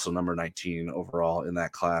Bryant was also number 19 overall in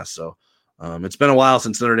that class. So it's been a while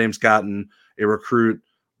since Notre Dame's gotten a recruit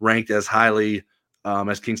ranked as highly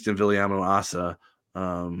as Kingston Viliamu-Asa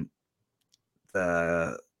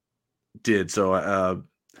did. So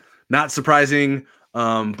not surprising,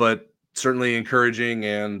 but certainly encouraging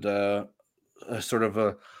and sort of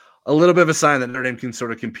a little bit of a sign that Notre Dame can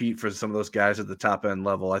sort of compete for some of those guys at the top end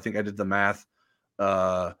level. I think I did the math.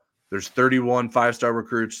 There's 31 5-star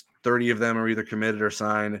recruits, 30 of them are either committed or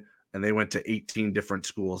signed, and they went to 18 different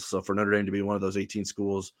schools. So for Notre Dame to be one of those 18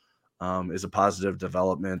 schools is a positive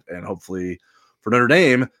development, and hopefully for Notre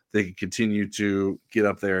Dame, they can continue to get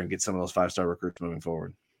up there and get some of those 5-star recruits moving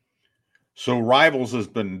forward. So Rivals has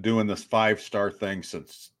been doing this 5-star thing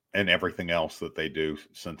since, and everything else that they do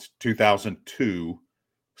since 2002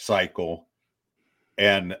 cycle.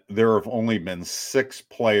 And there have only been 6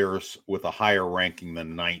 players with a higher ranking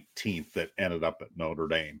than 19th that ended up at Notre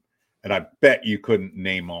Dame. And I bet you couldn't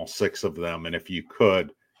name all 6 of them. And if you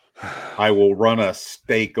could, I will run a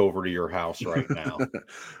stake over to your house right now.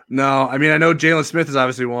 No, I mean, I know Jalen Smith is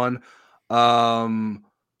obviously one.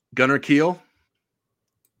 Gunnar Kiel.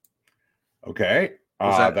 Okay.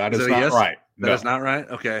 That is not yes? right. That is not right?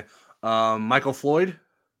 Okay. Michael Floyd.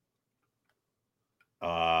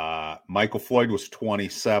 Michael Floyd was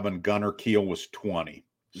 27. Gunnar Kiel was 20.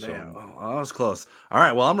 So Damn. Oh, that was close. All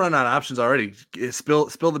right. Well, I'm running out of options already. Spill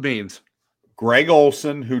the beans. Greg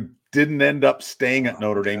Olson, who didn't end up staying at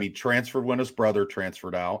Notre okay. Dame, he transferred when his brother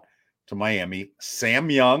transferred out to Miami. Sam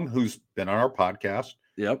Young, who's been on our podcast.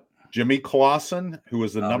 Yep. Jimmy Clausen, who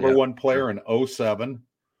was the number one player in 07.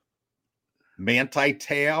 Manti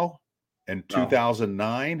Te'o in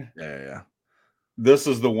 2009. Yeah. This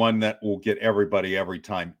is the one that will get everybody every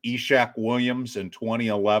time. Ishaq Williams in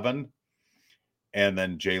 2011. And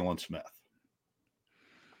then Jalen Smith.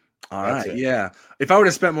 All right. Yeah. If I would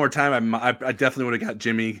have spent more time, I definitely would have got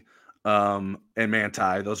Jimmy and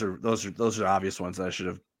Manti. Those are obvious ones that I should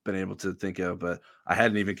have been able to think of, but I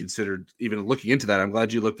hadn't even considered even looking into that. I'm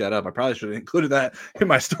glad you looked that up. I probably should have included that in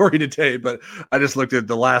my story today, but I just looked at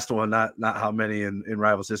the last one, not how many in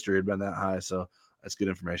Rivals history had been that high. So that's good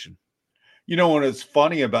information. You know, and it's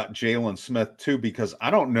funny about Jalen Smith too, because I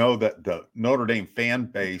don't know that the Notre Dame fan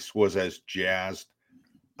base was as jazzed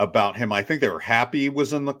about him. I think they were happy he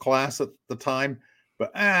was in the class at the time,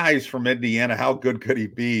 but he's from Indiana. How good could he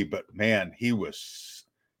be? But man, he was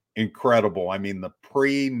incredible. I mean, the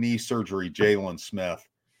pre-knee surgery Jalen Smith,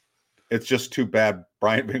 it's just too bad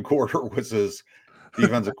Brian Van Gorder was his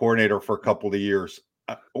defensive coordinator for a couple of years.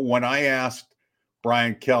 When I asked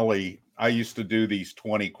Brian Kelly, I used to do these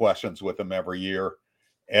 20 questions with him every year,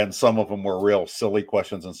 and some of them were real silly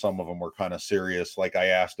questions and some of them were kind of serious. Like I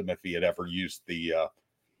asked him if he had ever used the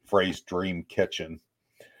phrase dream kitchen,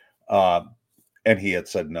 and he had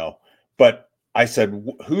said no. But I said,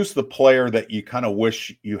 who's the player that you kind of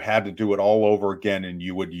wish you had to do it all over again and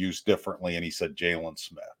you would use differently? And he said Jalen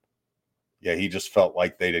Smith. Yeah, he just felt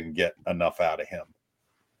like they didn't get enough out of him.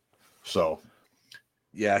 So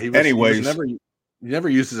yeah, he never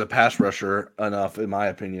used as a pass rusher enough, in my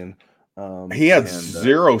opinion. He had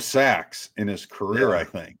 0 sacks in his career, I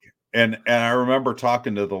think. And I remember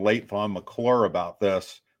talking to the late Vaughn McClure about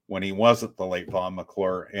this when he wasn't the late Vaughn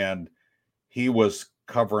McClure, and he was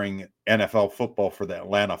covering NFL football for the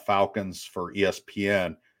Atlanta Falcons for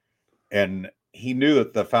ESPN. And he knew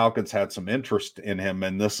that the Falcons had some interest in him.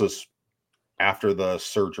 And this is after the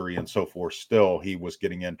surgery and so forth. Still, he was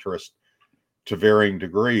getting interest to varying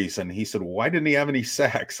degrees. And he said, why didn't he have any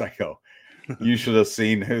sacks? I go, you should have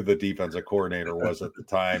seen who the defensive coordinator was at the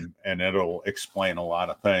time, and it'll explain a lot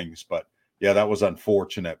of things. But yeah, that was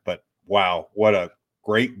unfortunate. But wow, what a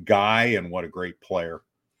great guy and what a great player.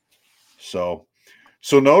 So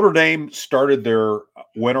Notre Dame started their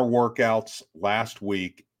winter workouts last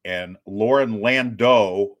week, and Lauren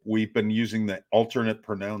Landau, we've been using the alternate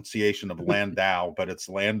pronunciation of Landau, but it's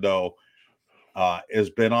Landau, has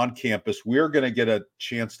been on campus. We're going to get a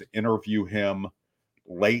chance to interview him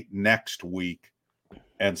late next week.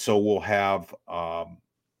 And so we'll have a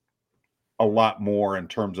lot more in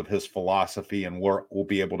terms of his philosophy, and we'll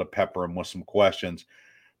be able to pepper him with some questions.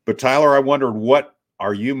 But Tyler, I wondered, what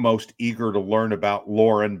are you most eager to learn about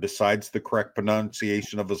Lauren besides the correct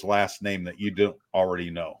pronunciation of his last name that you don't already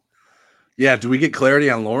know? Yeah, do we get clarity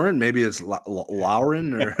on Lauren? Maybe it's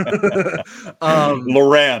Lauren or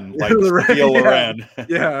Loren, like Sophia Loren.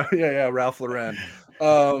 Yeah, Ralph Lauren.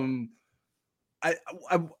 I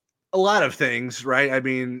a lot of things, right? I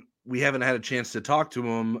mean, we haven't had a chance to talk to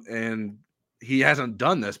him, and he hasn't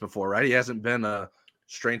done this before, right? He hasn't been a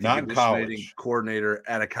strength and conditioning coordinator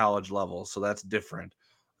at a college level, so that's different.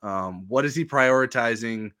 What is he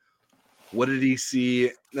prioritizing? What did he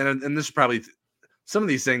see? And this is probably some of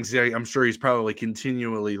these things. I'm sure he's probably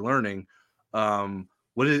continually learning.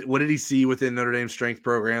 What did he see within Notre Dame's strength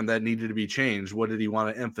program that needed to be changed? What did he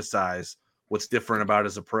want to emphasize? What's different about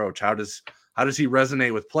his approach? How does he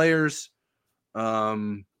resonate with players?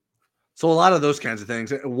 So a lot of those kinds of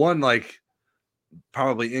things. One, like,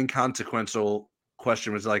 probably inconsequential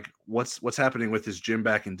question was like, what's happening with his gym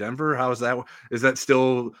back in Denver? How is that? Is that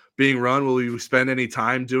still being run? Will you spend any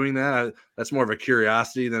time doing that? That's more of a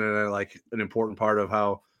curiosity than an important part of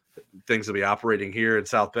how things will be operating here in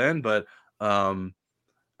South Bend. But I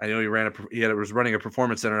know he was running a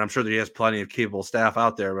performance center, and I'm sure that he has plenty of capable staff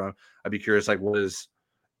out there. But I'd be curious, like, what his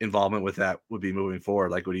involvement with that would be moving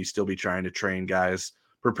forward. Like, would he still be trying to train guys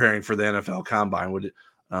preparing for the NFL Combine? Would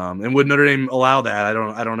Notre Dame allow that?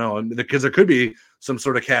 I don't know, because there could be some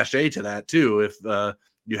sort of cachet to that too if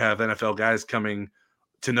you have NFL guys coming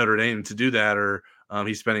to Notre Dame to do that, or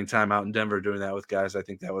he's spending time out in Denver doing that with guys. I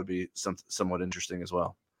think that would be somewhat interesting as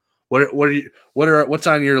well. What's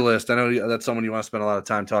on your list? I know that's someone you want to spend a lot of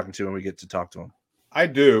time talking to when we get to talk to him. I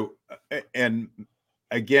do, and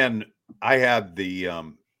again, I had the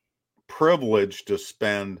privilege to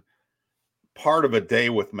spend part of a day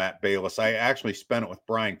with Matt Balis. I actually spent it with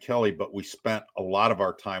Brian Kelly, but we spent a lot of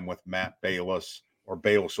our time with Matt Balis, or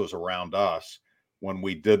Balis was around us, when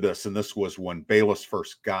we did this, and this was when Bayless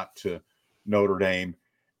first got to Notre Dame,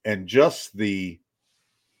 and just the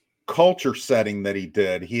culture setting that he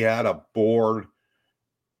did. He had a board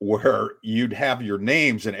where you'd have your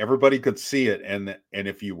names and everybody could see it, and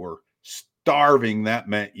if you were starving, that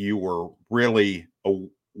meant you were really a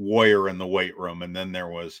warrior in the weight room. And then there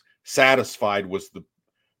was satisfied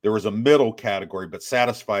there was a middle category, but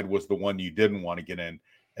satisfied was the one you didn't want to get in.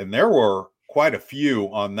 And there were quite a few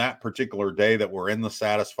on that particular day that were in the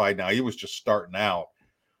satisfied. Now, he was just starting out,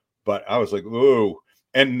 but I was like, ooh.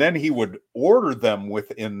 And then he would order them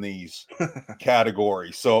within these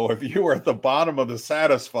categories. So if you were at the bottom of the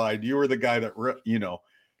satisfied, you were the guy that,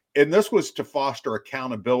 and this was to foster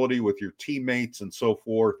accountability with your teammates and so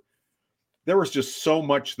forth. There was just so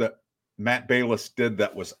much that Matt Bayless did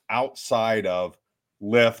that was outside of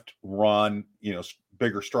lift, run,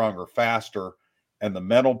 bigger, stronger, faster. And the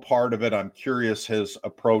mental part of it, I'm curious his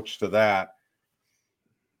approach to that.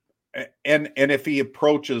 And if he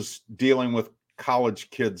approaches dealing with college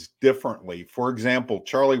kids differently. For example,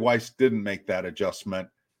 Charlie Weiss didn't make that adjustment,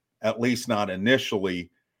 at least not initially.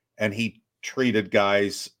 And he treated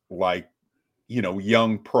guys like,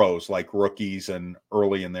 young pros, like rookies and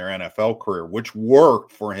early in their NFL career, which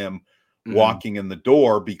worked for him walking in the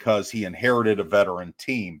door because he inherited a veteran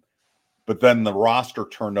team. But then the roster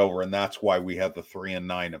turned over, and that's why we had the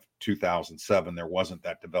 3-9 of 2007. There wasn't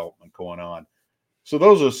that development going on. So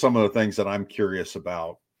those are some of the things that I'm curious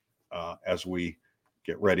about as we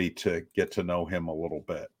get ready to get to know him a little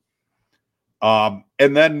bit.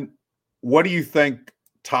 And then what do you think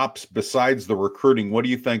tops besides the recruiting? What do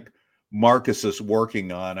you think Marcus is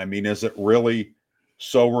working on? I mean, is it really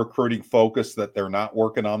so recruiting focused that they're not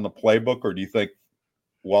working on the playbook? Or do you think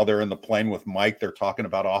while they're in the plane with Mike, they're talking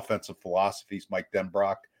about offensive philosophies, Mike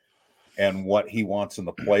Denbrock, and what he wants in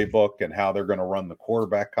the playbook and how they're going to run the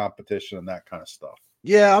quarterback competition and that kind of stuff?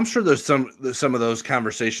 Yeah, I'm sure there's some of those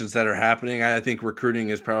conversations that are happening. I think recruiting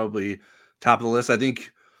is probably top of the list. I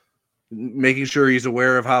think making sure he's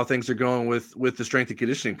aware of how things are going with the strength and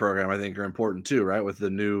conditioning program, I think, are important too, right? With the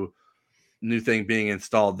new thing being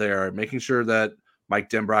installed there, making sure that Mike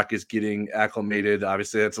Denbrock is getting acclimated.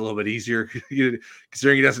 Obviously, that's a little bit easier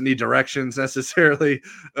considering he doesn't need directions necessarily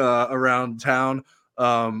around town.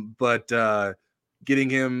 But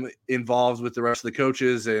getting him involved with the rest of the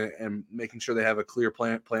coaches and making sure they have a clear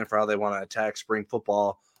plan for how they want to attack spring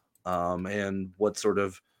football and what sort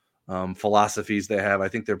of philosophies they have. I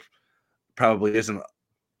think there probably isn't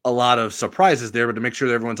a lot of surprises there, but to make sure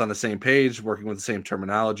that everyone's on the same page, working with the same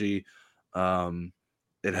terminology,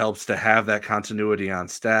 it helps to have that continuity on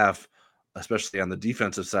staff, especially on the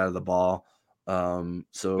defensive side of the ball.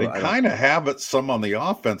 So they kind of have it some on the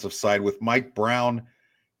offensive side with Mike Brown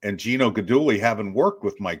and Gino Gaduli having worked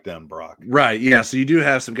with Mike Denbrock. Right. Yeah. So you do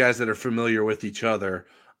have some guys that are familiar with each other,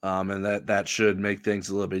 and that should make things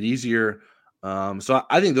a little bit easier. So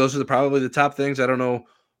I think those are probably the top things. I don't know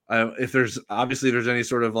if there's any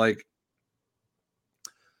sort of like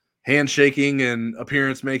handshaking and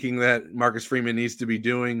appearance making that Marcus Freeman needs to be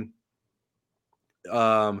doing.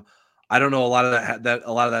 I don't know a lot of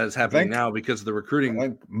that is happening now because of the recruiting. I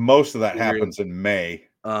think most of that happens in May.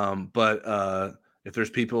 But if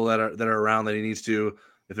there's people that are around that he needs to,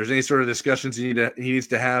 if there's any sort of discussions he needs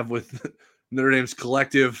to have with Notre Dame's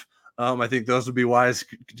collective, I think those would be wise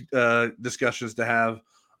discussions to have.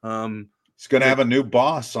 He's going to have a new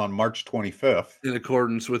boss on March 25th. In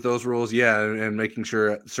accordance with those rules, yeah, and making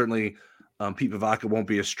sure certainly Pete Vivacca won't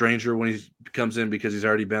be a stranger when he comes in because he's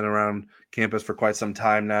already been around campus for quite some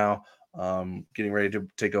time now, getting ready to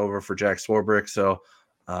take over for Jack Swarbrick. So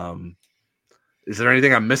is there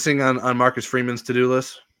anything I'm missing on Marcus Freeman's to-do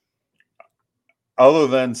list? Other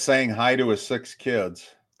than saying hi to his 6 kids.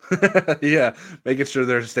 Yeah, making sure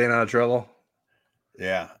they're staying out of trouble.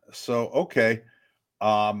 Yeah. So, okay.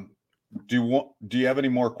 Do you have any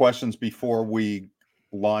more questions before we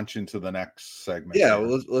launch into the next segment? Yeah,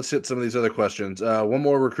 well, let's hit some of these other questions. One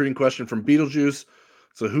more recruiting question from Beetlejuice.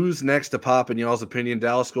 So who's next to pop in y'all's opinion?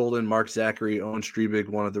 Dallas Golden, Mark Zachary, Owen Strebig,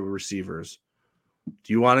 one of the receivers.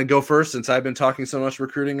 Do you want to go first since I've been talking so much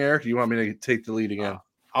recruiting, Eric? Do you want me to take the lead again?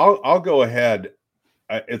 I'll go ahead.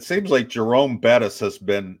 It seems like Jerome Bettis has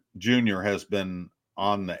been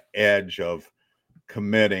on the edge of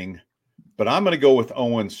committing, but I'm going to go with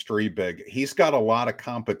Owen Strebig. He's got a lot of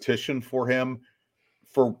competition for him.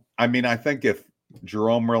 I think if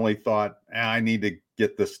Jerome really thought, I need to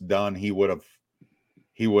get this done, he would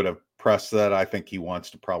have pressed that. I think he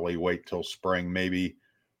wants to probably wait till spring, maybe.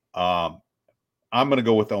 I'm going to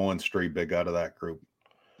go with Owen Strebig out of that group.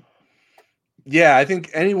 Yeah, I think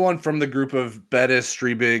anyone from the group of Bettis,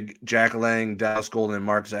 Strebig, Jack Lang, Dallas Golden, and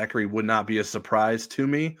Mark Zachary would not be a surprise to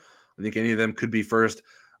me. I think any of them could be first.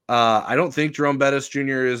 I don't think Jerome Bettis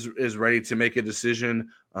Jr. is ready to make a decision.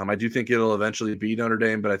 I do think it'll eventually be Notre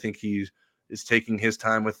Dame, but I think he is taking his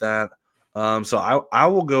time with that. So I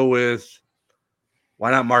will go with,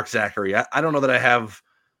 why not Mark Zachary? I don't know that I have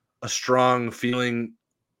a strong feeling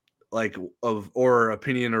or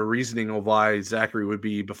opinion or reasoning of why Zachary would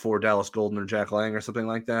be before Dallas Golden or Jack Lang or something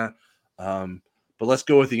like that. But let's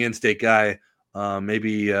go with the in-state guy.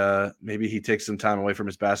 Maybe he takes some time away from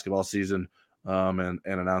his basketball season and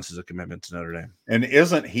announces a commitment to Notre Dame. And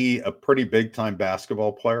isn't he a pretty big time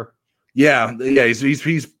basketball player? Yeah,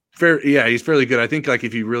 he's fair. Yeah, he's fairly good. I think like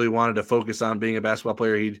if he really wanted to focus on being a basketball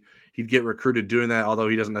player, he'd get recruited doing that. Although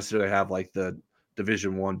he doesn't necessarily have like the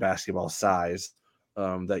Division I basketball size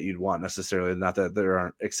that you'd want necessarily. Not that there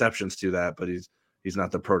aren't exceptions to that, but he's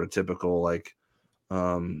not the prototypical like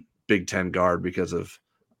Big Ten guard because of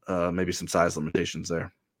maybe some size limitations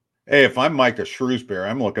there. Hey, if I'm Micah Shrewsbury,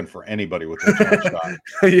 I'm looking for anybody with a chance shot.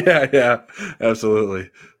 Yeah,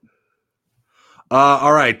 absolutely.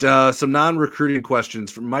 All right, some non-recruiting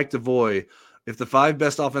questions from Mike DeVoy. If the 5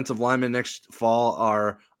 best offensive linemen next fall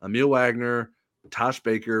are Emil Wagner, Tosh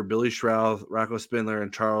Baker, Billy Shrouth, Rocco Spindler,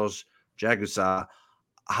 and Charles Jagusa,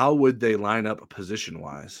 how would they line up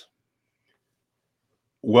position-wise?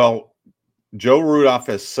 Well, Joe Rudolph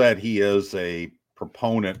has said he is a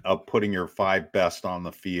proponent of putting your 5 best on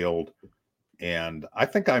the field. And I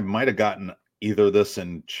think I might have gotten either this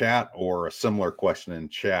in chat or a similar question in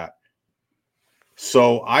chat.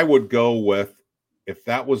 So I would go with, if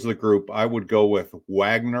that was the group, I would go with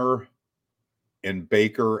Wagner and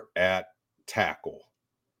Baker at tackle.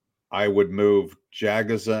 I would move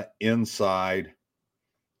Jagaza inside,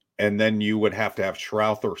 and then you would have to have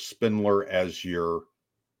Shrouth or Spindler as your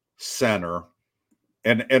center.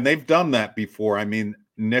 And they've done that before. I mean,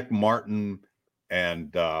 Nick Martin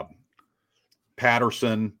and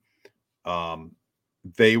Patterson,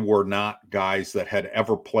 they were not guys that had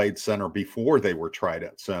ever played center before they were tried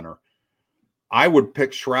at center. I would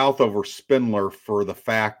pick Shrouth over Spindler for the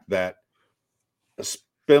fact that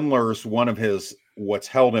Spindler's one of his, what's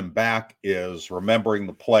held him back is remembering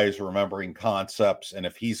the plays, remembering concepts. And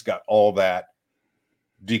if he's got all that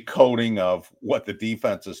decoding of what the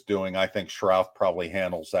defense is doing, I think Shrouth probably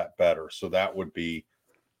handles that better. So that would be,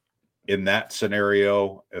 in that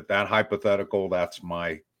scenario, if that hypothetical, that's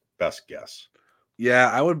my best guess.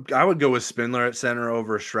 Yeah, I would go with Spindler at center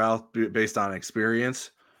over Shrouth based on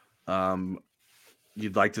experience.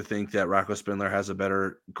 You'd like to think that Rocco Spindler has a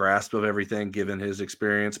better grasp of everything given his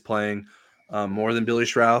experience playing more than Billy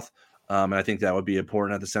Shrouth. And I think that would be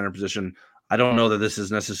important at the center position. I don't know that this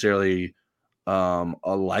is necessarily a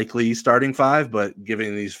likely starting 5, but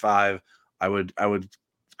giving these 5, I would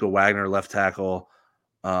go Wagner left tackle,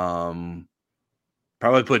 probably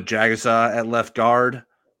put Jagasa at left guard,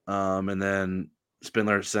 and then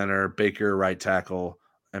Spindler at center, Baker right tackle,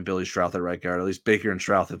 and Billy Shrouth at right guard. At least Baker and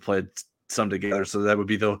Shrouth have played some together, so that would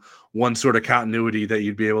be the one sort of continuity that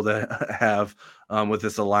you'd be able to have with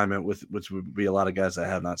this alignment, which would be a lot of guys that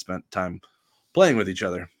have not spent time playing with each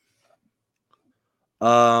other.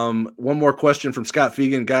 One more question from Scott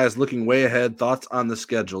Fegan. Guys, looking way ahead, thoughts on the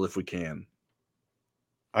schedule if we can.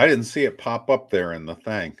 I didn't see it pop up there in the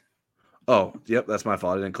thing. Oh, yep, that's my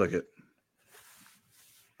fault. I didn't click it.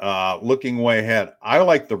 Looking way ahead, I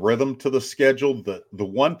like the rhythm to the schedule. The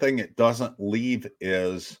one thing it doesn't leave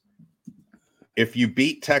is if you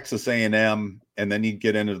beat Texas A&M and then you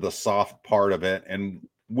get into the soft part of it, and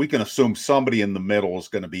we can assume somebody in the middle is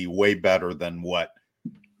going to be way better than what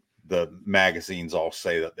the magazines all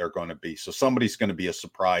say that they're going to be. So somebody's going to be a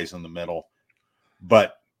surprise in the middle,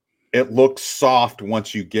 but it looks soft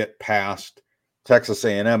once you get past Texas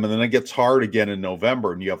A&M, and then it gets hard again in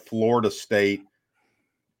November, and you have Florida State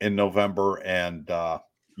in November and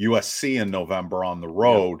USC in November on the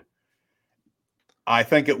road. Yep. I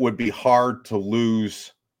think it would be hard to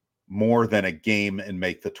lose more than a game and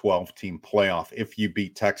make the 12-team playoff if you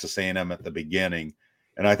beat Texas A&M at the beginning.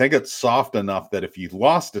 And I think it's soft enough that if you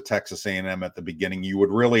lost to Texas A&M at the beginning, you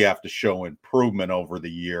would really have to show improvement over the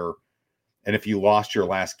year. And if you lost your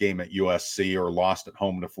last game at USC or lost at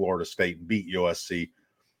home to Florida State and beat USC,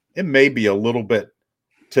 it may be a little bit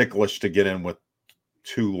ticklish to get in with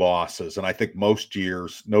 2 losses. And I think most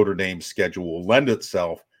years Notre Dame's schedule will lend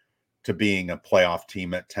itself to being a playoff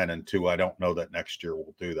team at 10-2. I don't know that next year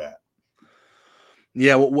we'll do that.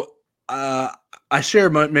 Yeah, well, I share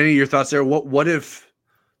many of your thoughts there. What if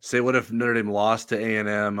Notre Dame lost to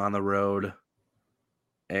A&M on the road,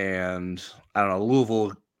 and I don't know,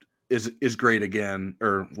 Louisville is great again,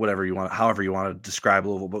 or whatever you want, however you want to describe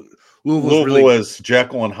Louisville. But Louisville's Louisville really, is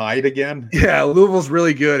Jekyll and Hyde again. yeah, Louisville's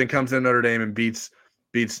really good and comes in Notre Dame and beats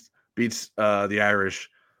the Irish.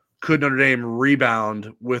 Could Notre Dame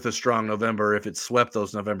rebound with a strong November if it swept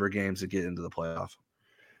those November games to get into the playoff?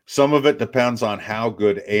 Some of it depends on how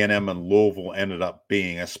good A&M and Louisville ended up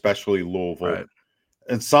being, especially Louisville. Right.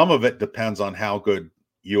 And some of it depends on how good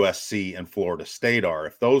USC and Florida State are.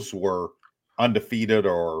 If those were undefeated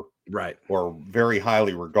or very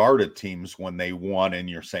highly regarded teams when they won, and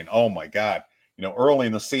you're saying, oh my God, early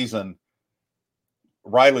in the season,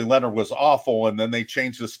 Riley Leonard was awful, and then they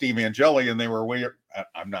changed to Steve Angeli, and they were weird.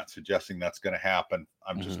 I'm not suggesting that's going to happen.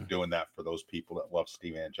 I'm just doing that for those people that love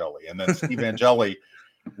Steve Angeli. And then Steve Angeli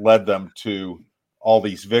led them to all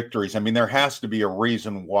these victories. I mean, there has to be a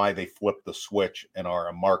reason why they flipped the switch and are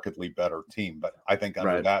a markedly better team. But I think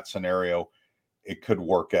under that scenario, it could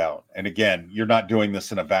work out. And again, you're not doing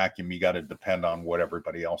this in a vacuum. You got to depend on what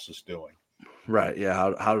everybody else is doing. Right.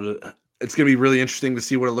 Yeah. It's going to be really interesting to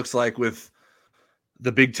see what it looks like with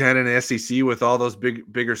the Big Ten and the SEC, with all those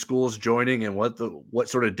bigger schools joining, and what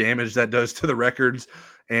sort of damage that does to the records.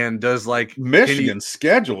 And does Michigan's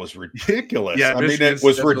schedule is ridiculous. Yeah, I mean, it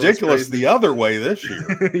was ridiculous the other way this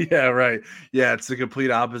year. Yeah, right. Yeah, it's the complete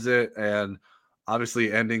opposite. And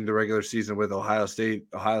obviously ending the regular season with Ohio State.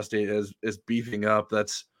 Ohio State is beefing up.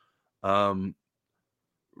 That's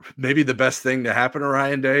maybe the best thing to happen to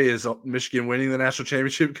Ryan Day is Michigan winning the national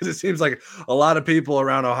championship, because it seems like a lot of people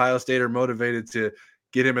around Ohio State are motivated to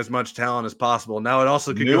get him as much talent as possible. Now it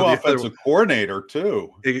also could go offensive coordinator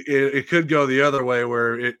too. It could go the other way,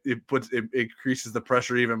 where it increases the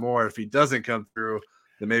pressure even more. If he doesn't come through,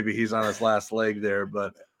 then maybe he's on his last leg there.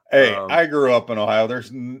 But hey, I grew up in Ohio.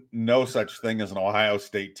 There's no such thing as an Ohio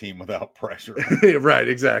State team without pressure. Right,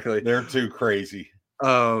 exactly. They're too crazy.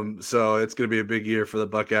 So it's going to be a big year for the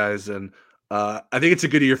Buckeyes, and I think it's a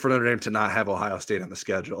good year for Notre Dame to not have Ohio State on the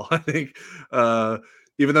schedule. I think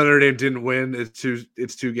even though Notre Dame didn't win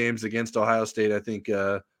its two games against Ohio State, I think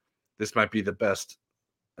this might be the best,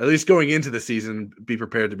 at least going into the season. Be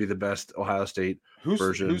prepared to be the best Ohio State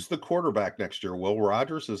version. Who's the quarterback next year? Will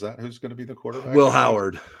Rogers? Is that who's going to be the quarterback? Will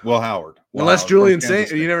Howard. Unless Julian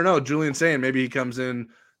Saint, you never know. Julian Saint, maybe he comes in,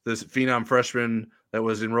 this phenom freshman that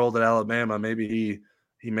was enrolled at Alabama. Maybe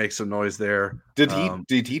he makes some noise there. Did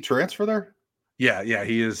he transfer there? Yeah,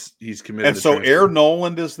 he is. He's committed. And so Air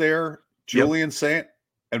Noland is there, Julian Saint,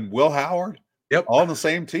 and Will Howard. Yep, all on the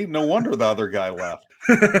same team. No wonder the other guy left.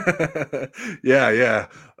 Yeah.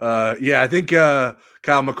 I think Kyle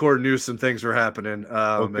McCord knew some things were happening.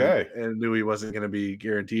 And knew he wasn't going to be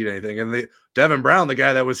guaranteed anything. And Devin Brown, the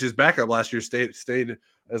guy that was his backup last year, stayed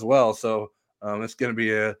as well. So it's going to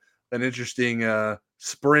be an interesting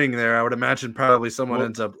spring there. I would imagine probably someone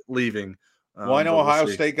ends up leaving. Well, I know Ohio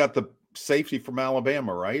State got the safety from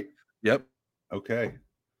Alabama, right? Yep. Okay.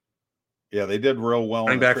 Yeah, they did real well.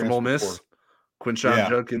 Running back from Ole Miss, Quinshon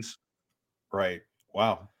Judkins. Right.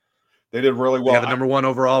 Wow. They did really well. They have the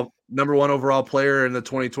number one overall player in the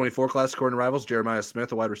 2024 class, according to Rivals, Jeremiah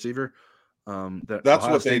Smith, a wide receiver. That's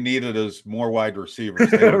Ohio State, they needed, is more wide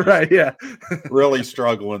receivers. Right, yeah. Really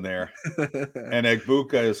struggling there. And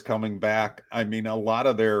Egbuka is coming back. I mean, a lot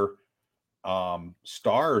of their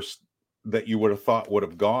stars that you would have thought would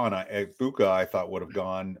have gone, Egbuka I thought would have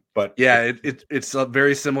gone. But yeah, it's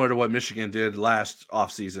very similar to what Michigan did last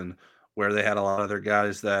offseason, where they had a lot of their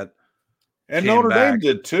guys that and Notre Dame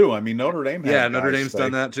did too. I mean, Notre Dame had Notre Dame's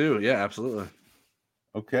done that too. Yeah, absolutely.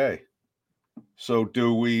 Okay. So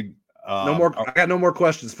do we no more. I got no more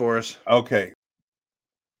questions for us. Okay.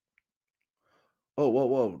 Oh,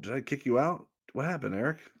 whoa. Did I kick you out? What happened,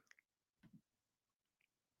 Eric?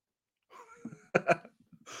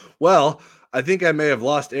 Well, I think I may have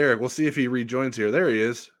lost Eric. We'll see if he rejoins here. There he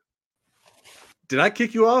is. Did I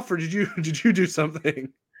kick you off, or did you do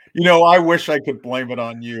something? I wish I could blame it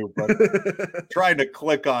on you, but trying to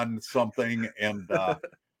click on something and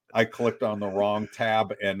I clicked on the wrong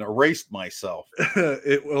tab and erased myself.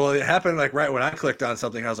 It happened right when I clicked on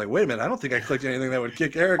something. I was like, wait a minute, I don't think I clicked anything that would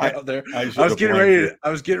kick Eric out there. I was getting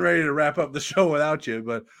ready to wrap up the show without you,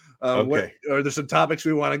 but okay. Are there some topics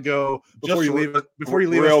we want to go before you leave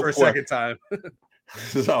us for a second time?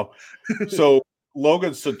 So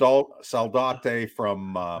Logan Saldate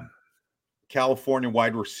from California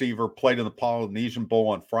wide receiver played in the Polynesian Bowl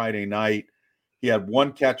on Friday night. He had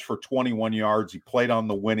one catch for 21 yards. He played on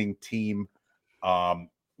the winning team.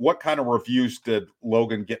 What kind of reviews did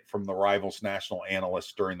Logan get from the Rivals national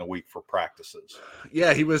analysts during the week for practices?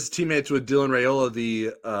 Yeah, he was teammates with Dylan Raiola,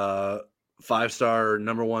 the five-star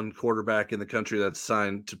number one quarterback in the country that's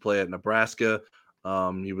signed to play at Nebraska.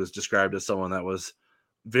 He was described as someone that was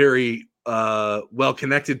very well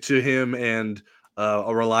connected to him and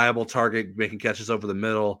a reliable target, making catches over the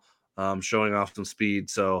middle, showing off some speed.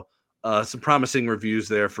 So some promising reviews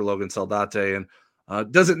there for Logan Saldate, and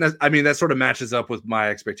that sort of matches up with my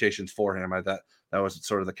expectations for him. I thought that was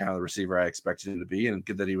sort of the kind of the receiver I expected him to be, and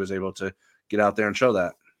good that he was able to get out there and show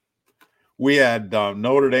that. We had former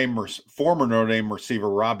Notre Dame receiver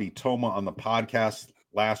Robbie Toma on the podcast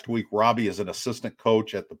last week. Robbie is an assistant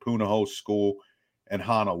coach at the Punahou School in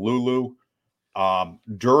Honolulu.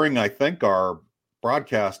 During, I think, our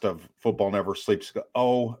broadcast of Football Never Sleeps,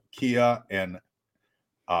 Kia and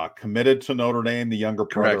committed to Notre Dame, the younger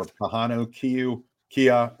brother of Kahanu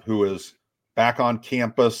Kia, who is back on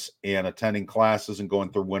campus and attending classes and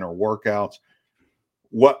going through winter workouts.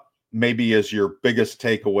 What maybe is your biggest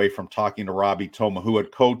takeaway from talking to Robbie Toma, who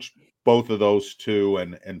had coached both of those two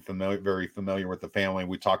and very familiar with the family?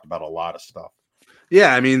 We talked about a lot of stuff.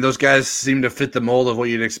 Yeah, I mean, those guys seem to fit the mold of what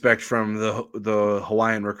you'd expect from the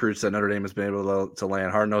Hawaiian recruits that Notre Dame has been able to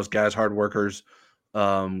land. Hard-nosed guys, hard workers,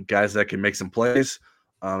 guys that can make some plays,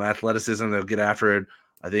 athleticism, they'll get after it.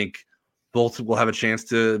 I think both will have a chance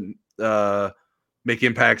to make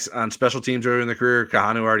impacts on special teams early in the career.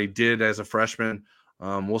 Kahanu already did as a freshman.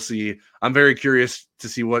 We'll see. I'm very curious to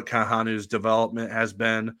see what Kahanu's development has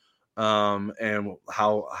been and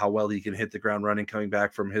how well he can hit the ground running coming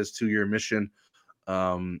back from his 2-year mission.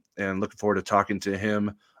 And looking forward to talking to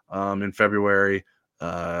him in February.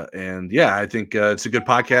 And yeah, I think it's a good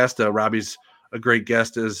podcast. Robbie's a great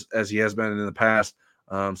guest as he has been in the past.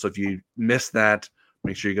 So if you missed that,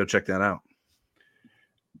 make sure you go check that out.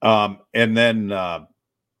 And then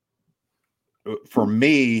for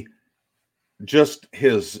me, just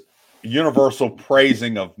his universal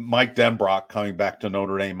praising of Mike Denbrock coming back to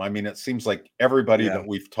Notre Dame. I mean, it seems like everybody that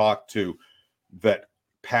we've talked to that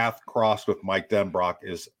path crossed with Mike Denbrock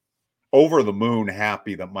is over the moon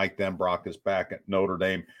happy that Mike Denbrock is back at Notre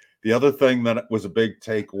Dame. The other thing that was a big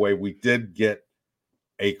takeaway, we did get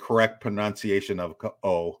a correct pronunciation of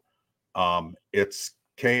O. It's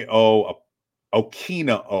K-O,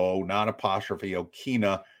 Okina O, not apostrophe,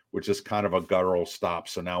 Okina, which is kind of a guttural stop.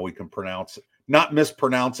 So now we can not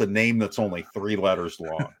mispronounce a name that's only 3 letters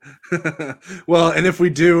long. Well, and if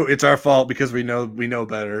we do, it's our fault because we know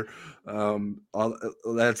better.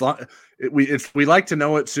 We like to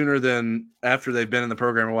know it sooner than after they've been in the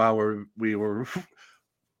program a while. Where we were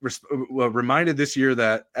reminded this year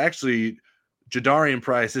that actually Jadarian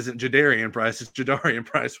Price isn't Jadarian Price, it's Jadarian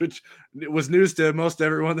Price, which was news to most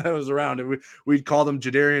everyone that was around. And we'd called him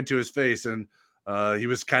Jadarian to his face, and he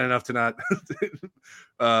was kind enough to not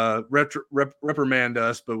reprimand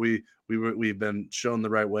us, but we've been shown the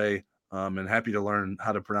right way, and happy to learn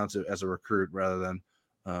how to pronounce it as a recruit rather than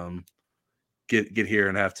get here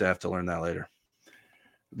and have to learn that later.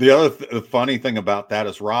 The other funny thing about that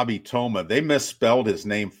is Robbie Toma, they misspelled his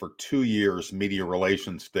name for 2 years, media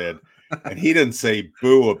relations did, and he didn't say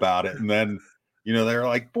boo about it. And then, they're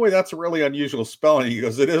like, boy, that's a really unusual spelling. He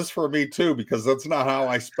goes, it is for me too, because that's not how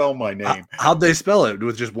I spell my name. How'd they spell it?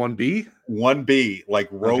 With just one B? One B, like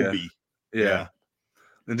Roby. Okay. Yeah.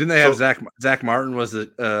 And didn't they have Zach Martin was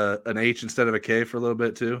an H instead of a K for a little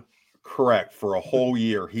bit too? Correct. For a whole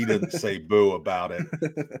year, he didn't say boo about it.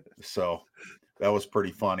 So that was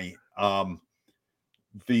pretty funny. So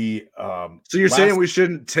you're saying we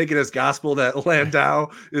shouldn't take it as gospel that Landau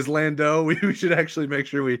is Lando? We should actually make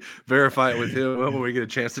sure we verify it with him when we get a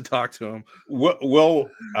chance to talk to him. We'll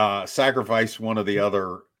sacrifice one of the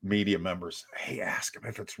other media members. Hey, ask him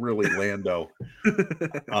if it's really Lando.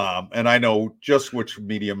 And I know just which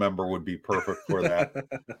media member would be perfect for that.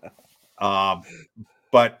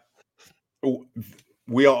 But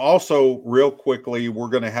we'll also, real quickly, we're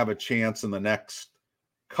going to have a chance in the next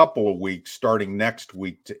couple of weeks, starting next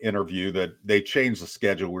week, to interview. That they changed the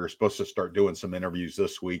schedule. We were supposed to start doing some interviews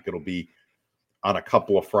this week. It'll be on a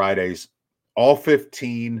couple of Fridays. All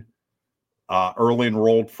 15 early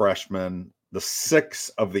enrolled freshmen, the 6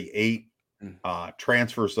 of the 8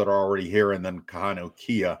 transfers that are already here, and then Kahanu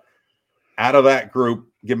Kia. Out of that group,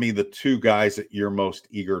 give me the 2 guys that you're most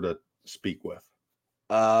eager to speak with.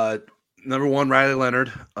 Number 1, Riley Leonard.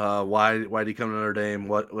 Why did he come to Notre Dame?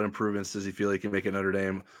 What improvements does he feel he can make at Notre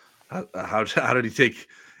Dame? How did he take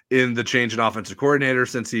in the change in offensive coordinator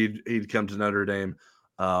since he'd come to Notre Dame?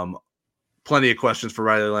 Plenty of questions for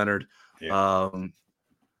Riley Leonard. Yeah.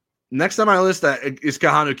 Next on my list is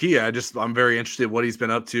Kahanu Kia. I'm very interested in what he's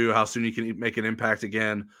been up to, how soon he can make an impact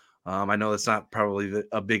again. I know that's not probably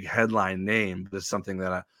a big headline name, but it's something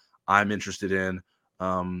that I'm interested in.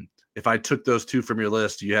 If I took those 2 from your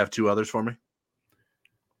list, do you have 2 others for me?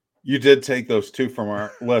 You did take those 2 from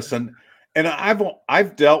our list. And And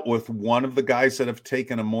I've dealt with one of the guys that have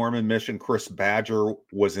taken a Mormon mission. Chris Badger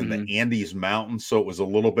was in the Andes Mountains, so it was a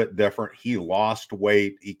little bit different. He lost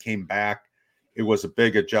weight. He came back. It was a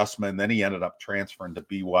big adjustment. And then he ended up transferring to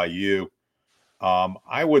BYU.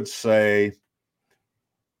 I would say,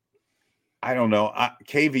 I don't know.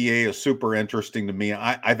 KVA is super interesting to me.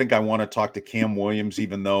 I think I want to talk to Cam Williams,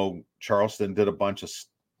 even though Charleston did a bunch of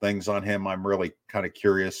things on him. I'm really kind of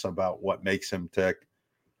curious about what makes him tick.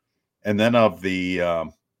 And then of the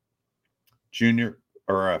junior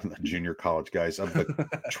college guys, of the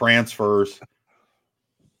transfers,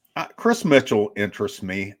 Chris Mitchell interests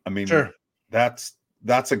me. I mean, sure. That's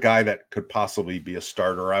a guy that could possibly be a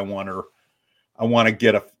starter. I want to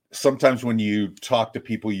get sometimes when you talk to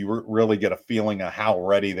people, you really get a feeling of how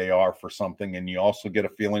ready they are for something. And you also get a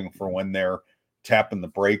feeling for when they're tapping the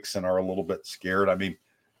brakes and are a little bit scared. I mean,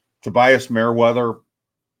 Tobias Merriweather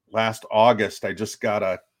last August, I just got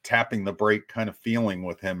a tapping the brake kind of feeling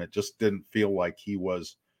with him. It just didn't feel like he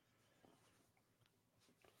was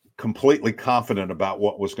completely confident about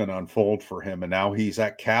what was going to unfold for him. And now he's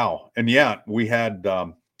at Cal. And yeah, we had,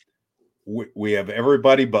 we have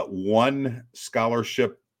everybody but one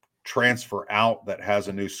scholarship transfer out that has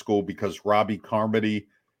a new school because Robbie Carmody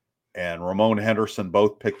and Ramon Henderson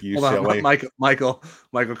both picked UCLA. Michael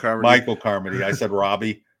Carmody. Michael Carmody. I said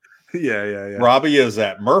Robbie. Yeah. Robbie is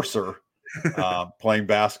at Mercer playing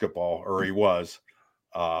basketball, or he was.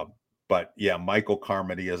 But yeah, Michael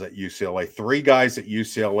Carmody is at UCLA. 3 guys at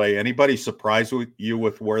UCLA. Anybody surprised with you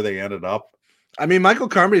with where they ended up? I mean, Michael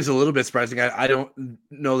Carmody is a little bit surprising. I don't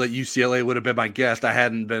know that UCLA would have been my guess. I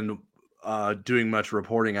hadn't been doing much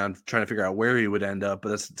reporting on trying to figure out where he would end up, but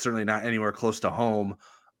that's certainly not anywhere close to home.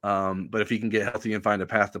 But if he can get healthy and find a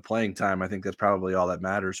path to playing time, I think that's probably all that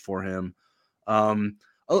matters for him.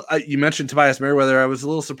 You mentioned Tobias Merriweather. I was a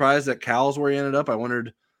little surprised that Cal's where he ended up. I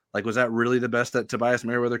wondered, like, was that really the best that Tobias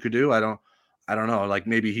Merriweather could do? I don't know. Like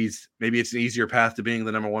maybe it's an easier path to being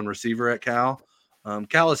the number 1 receiver at Cal.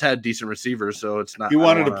 Cal has had decent receivers, so it's not. He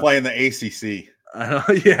wanted to play in the ACC.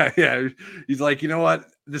 Yeah. He's like, you know what?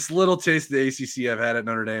 This little taste of the ACC I've had at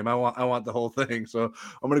Notre Dame, I want the whole thing. So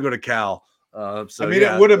I'm going to go to Cal.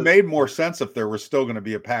 It would have made more sense if there was still going to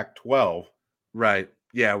be a Pac-12. Right.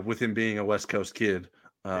 Yeah, with him being a West Coast kid.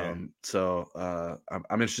 So I'm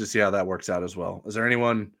interested to see how that works out as well. Is there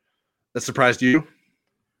anyone that surprised you?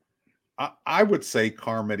 I would say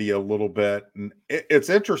Carmody a little bit. And it's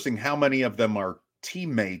interesting how many of them are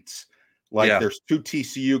teammates. There's 2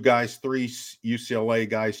 TCU guys, 3 UCLA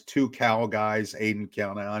guys, 2 Cal guys, Aiden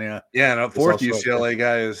Calnania. Yeah, and a 4th UCLA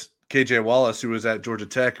guy is KJ Wallace, who was at Georgia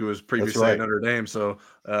Tech, who was previously at Notre Dame. So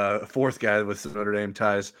 4th guy with some Notre Dame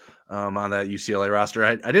ties on that UCLA roster.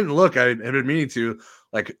 I didn't look. I had been meaning to.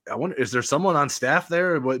 Like, I wonder, is there someone on staff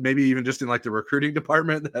there, maybe even just in like the recruiting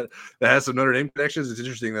department that has some Notre Dame connections? It's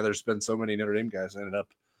interesting that there's been so many Notre Dame guys ended up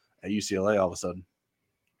at UCLA all of a sudden.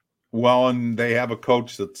 Well, and they have a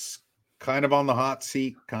coach that's kind of on the hot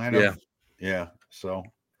seat, kind of. Yeah. So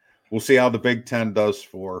we'll see how the Big Ten does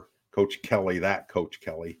for Coach Kelly, Coach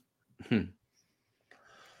Kelly.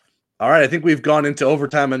 All right. I think we've gone into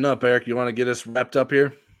overtime enough. Eric, you want to get us wrapped up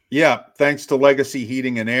here? Yeah. Thanks to Legacy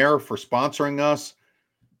Heating and Air for sponsoring us.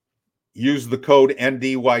 Use the code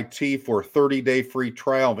NDYT for a 30-day free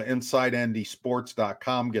trial of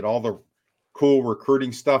InsideNDSports.com. Get all the cool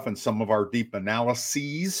recruiting stuff and some of our deep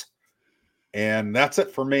analyses. And that's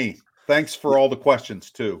it for me. Thanks for all the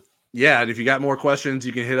questions, too. Yeah, and if you got more questions,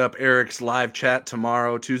 you can hit up Eric's live chat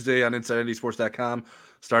tomorrow, Tuesday, on InsideNDSports.com,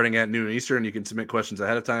 starting at noon Eastern. You can submit questions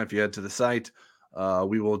ahead of time if you head to the site.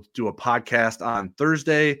 We will do a podcast on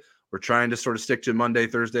Thursday. We're trying to sort of stick to Monday,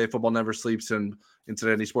 Thursday. Football Never Sleeps and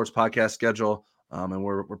Inside ND Sports podcast schedule, and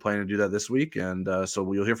we're planning to do that this week. And so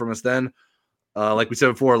you'll hear from us then. Like we said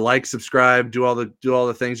before, like, subscribe, do all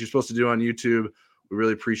the things you're supposed to do on YouTube. We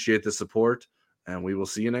really appreciate the support, and we will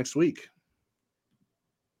see you next week.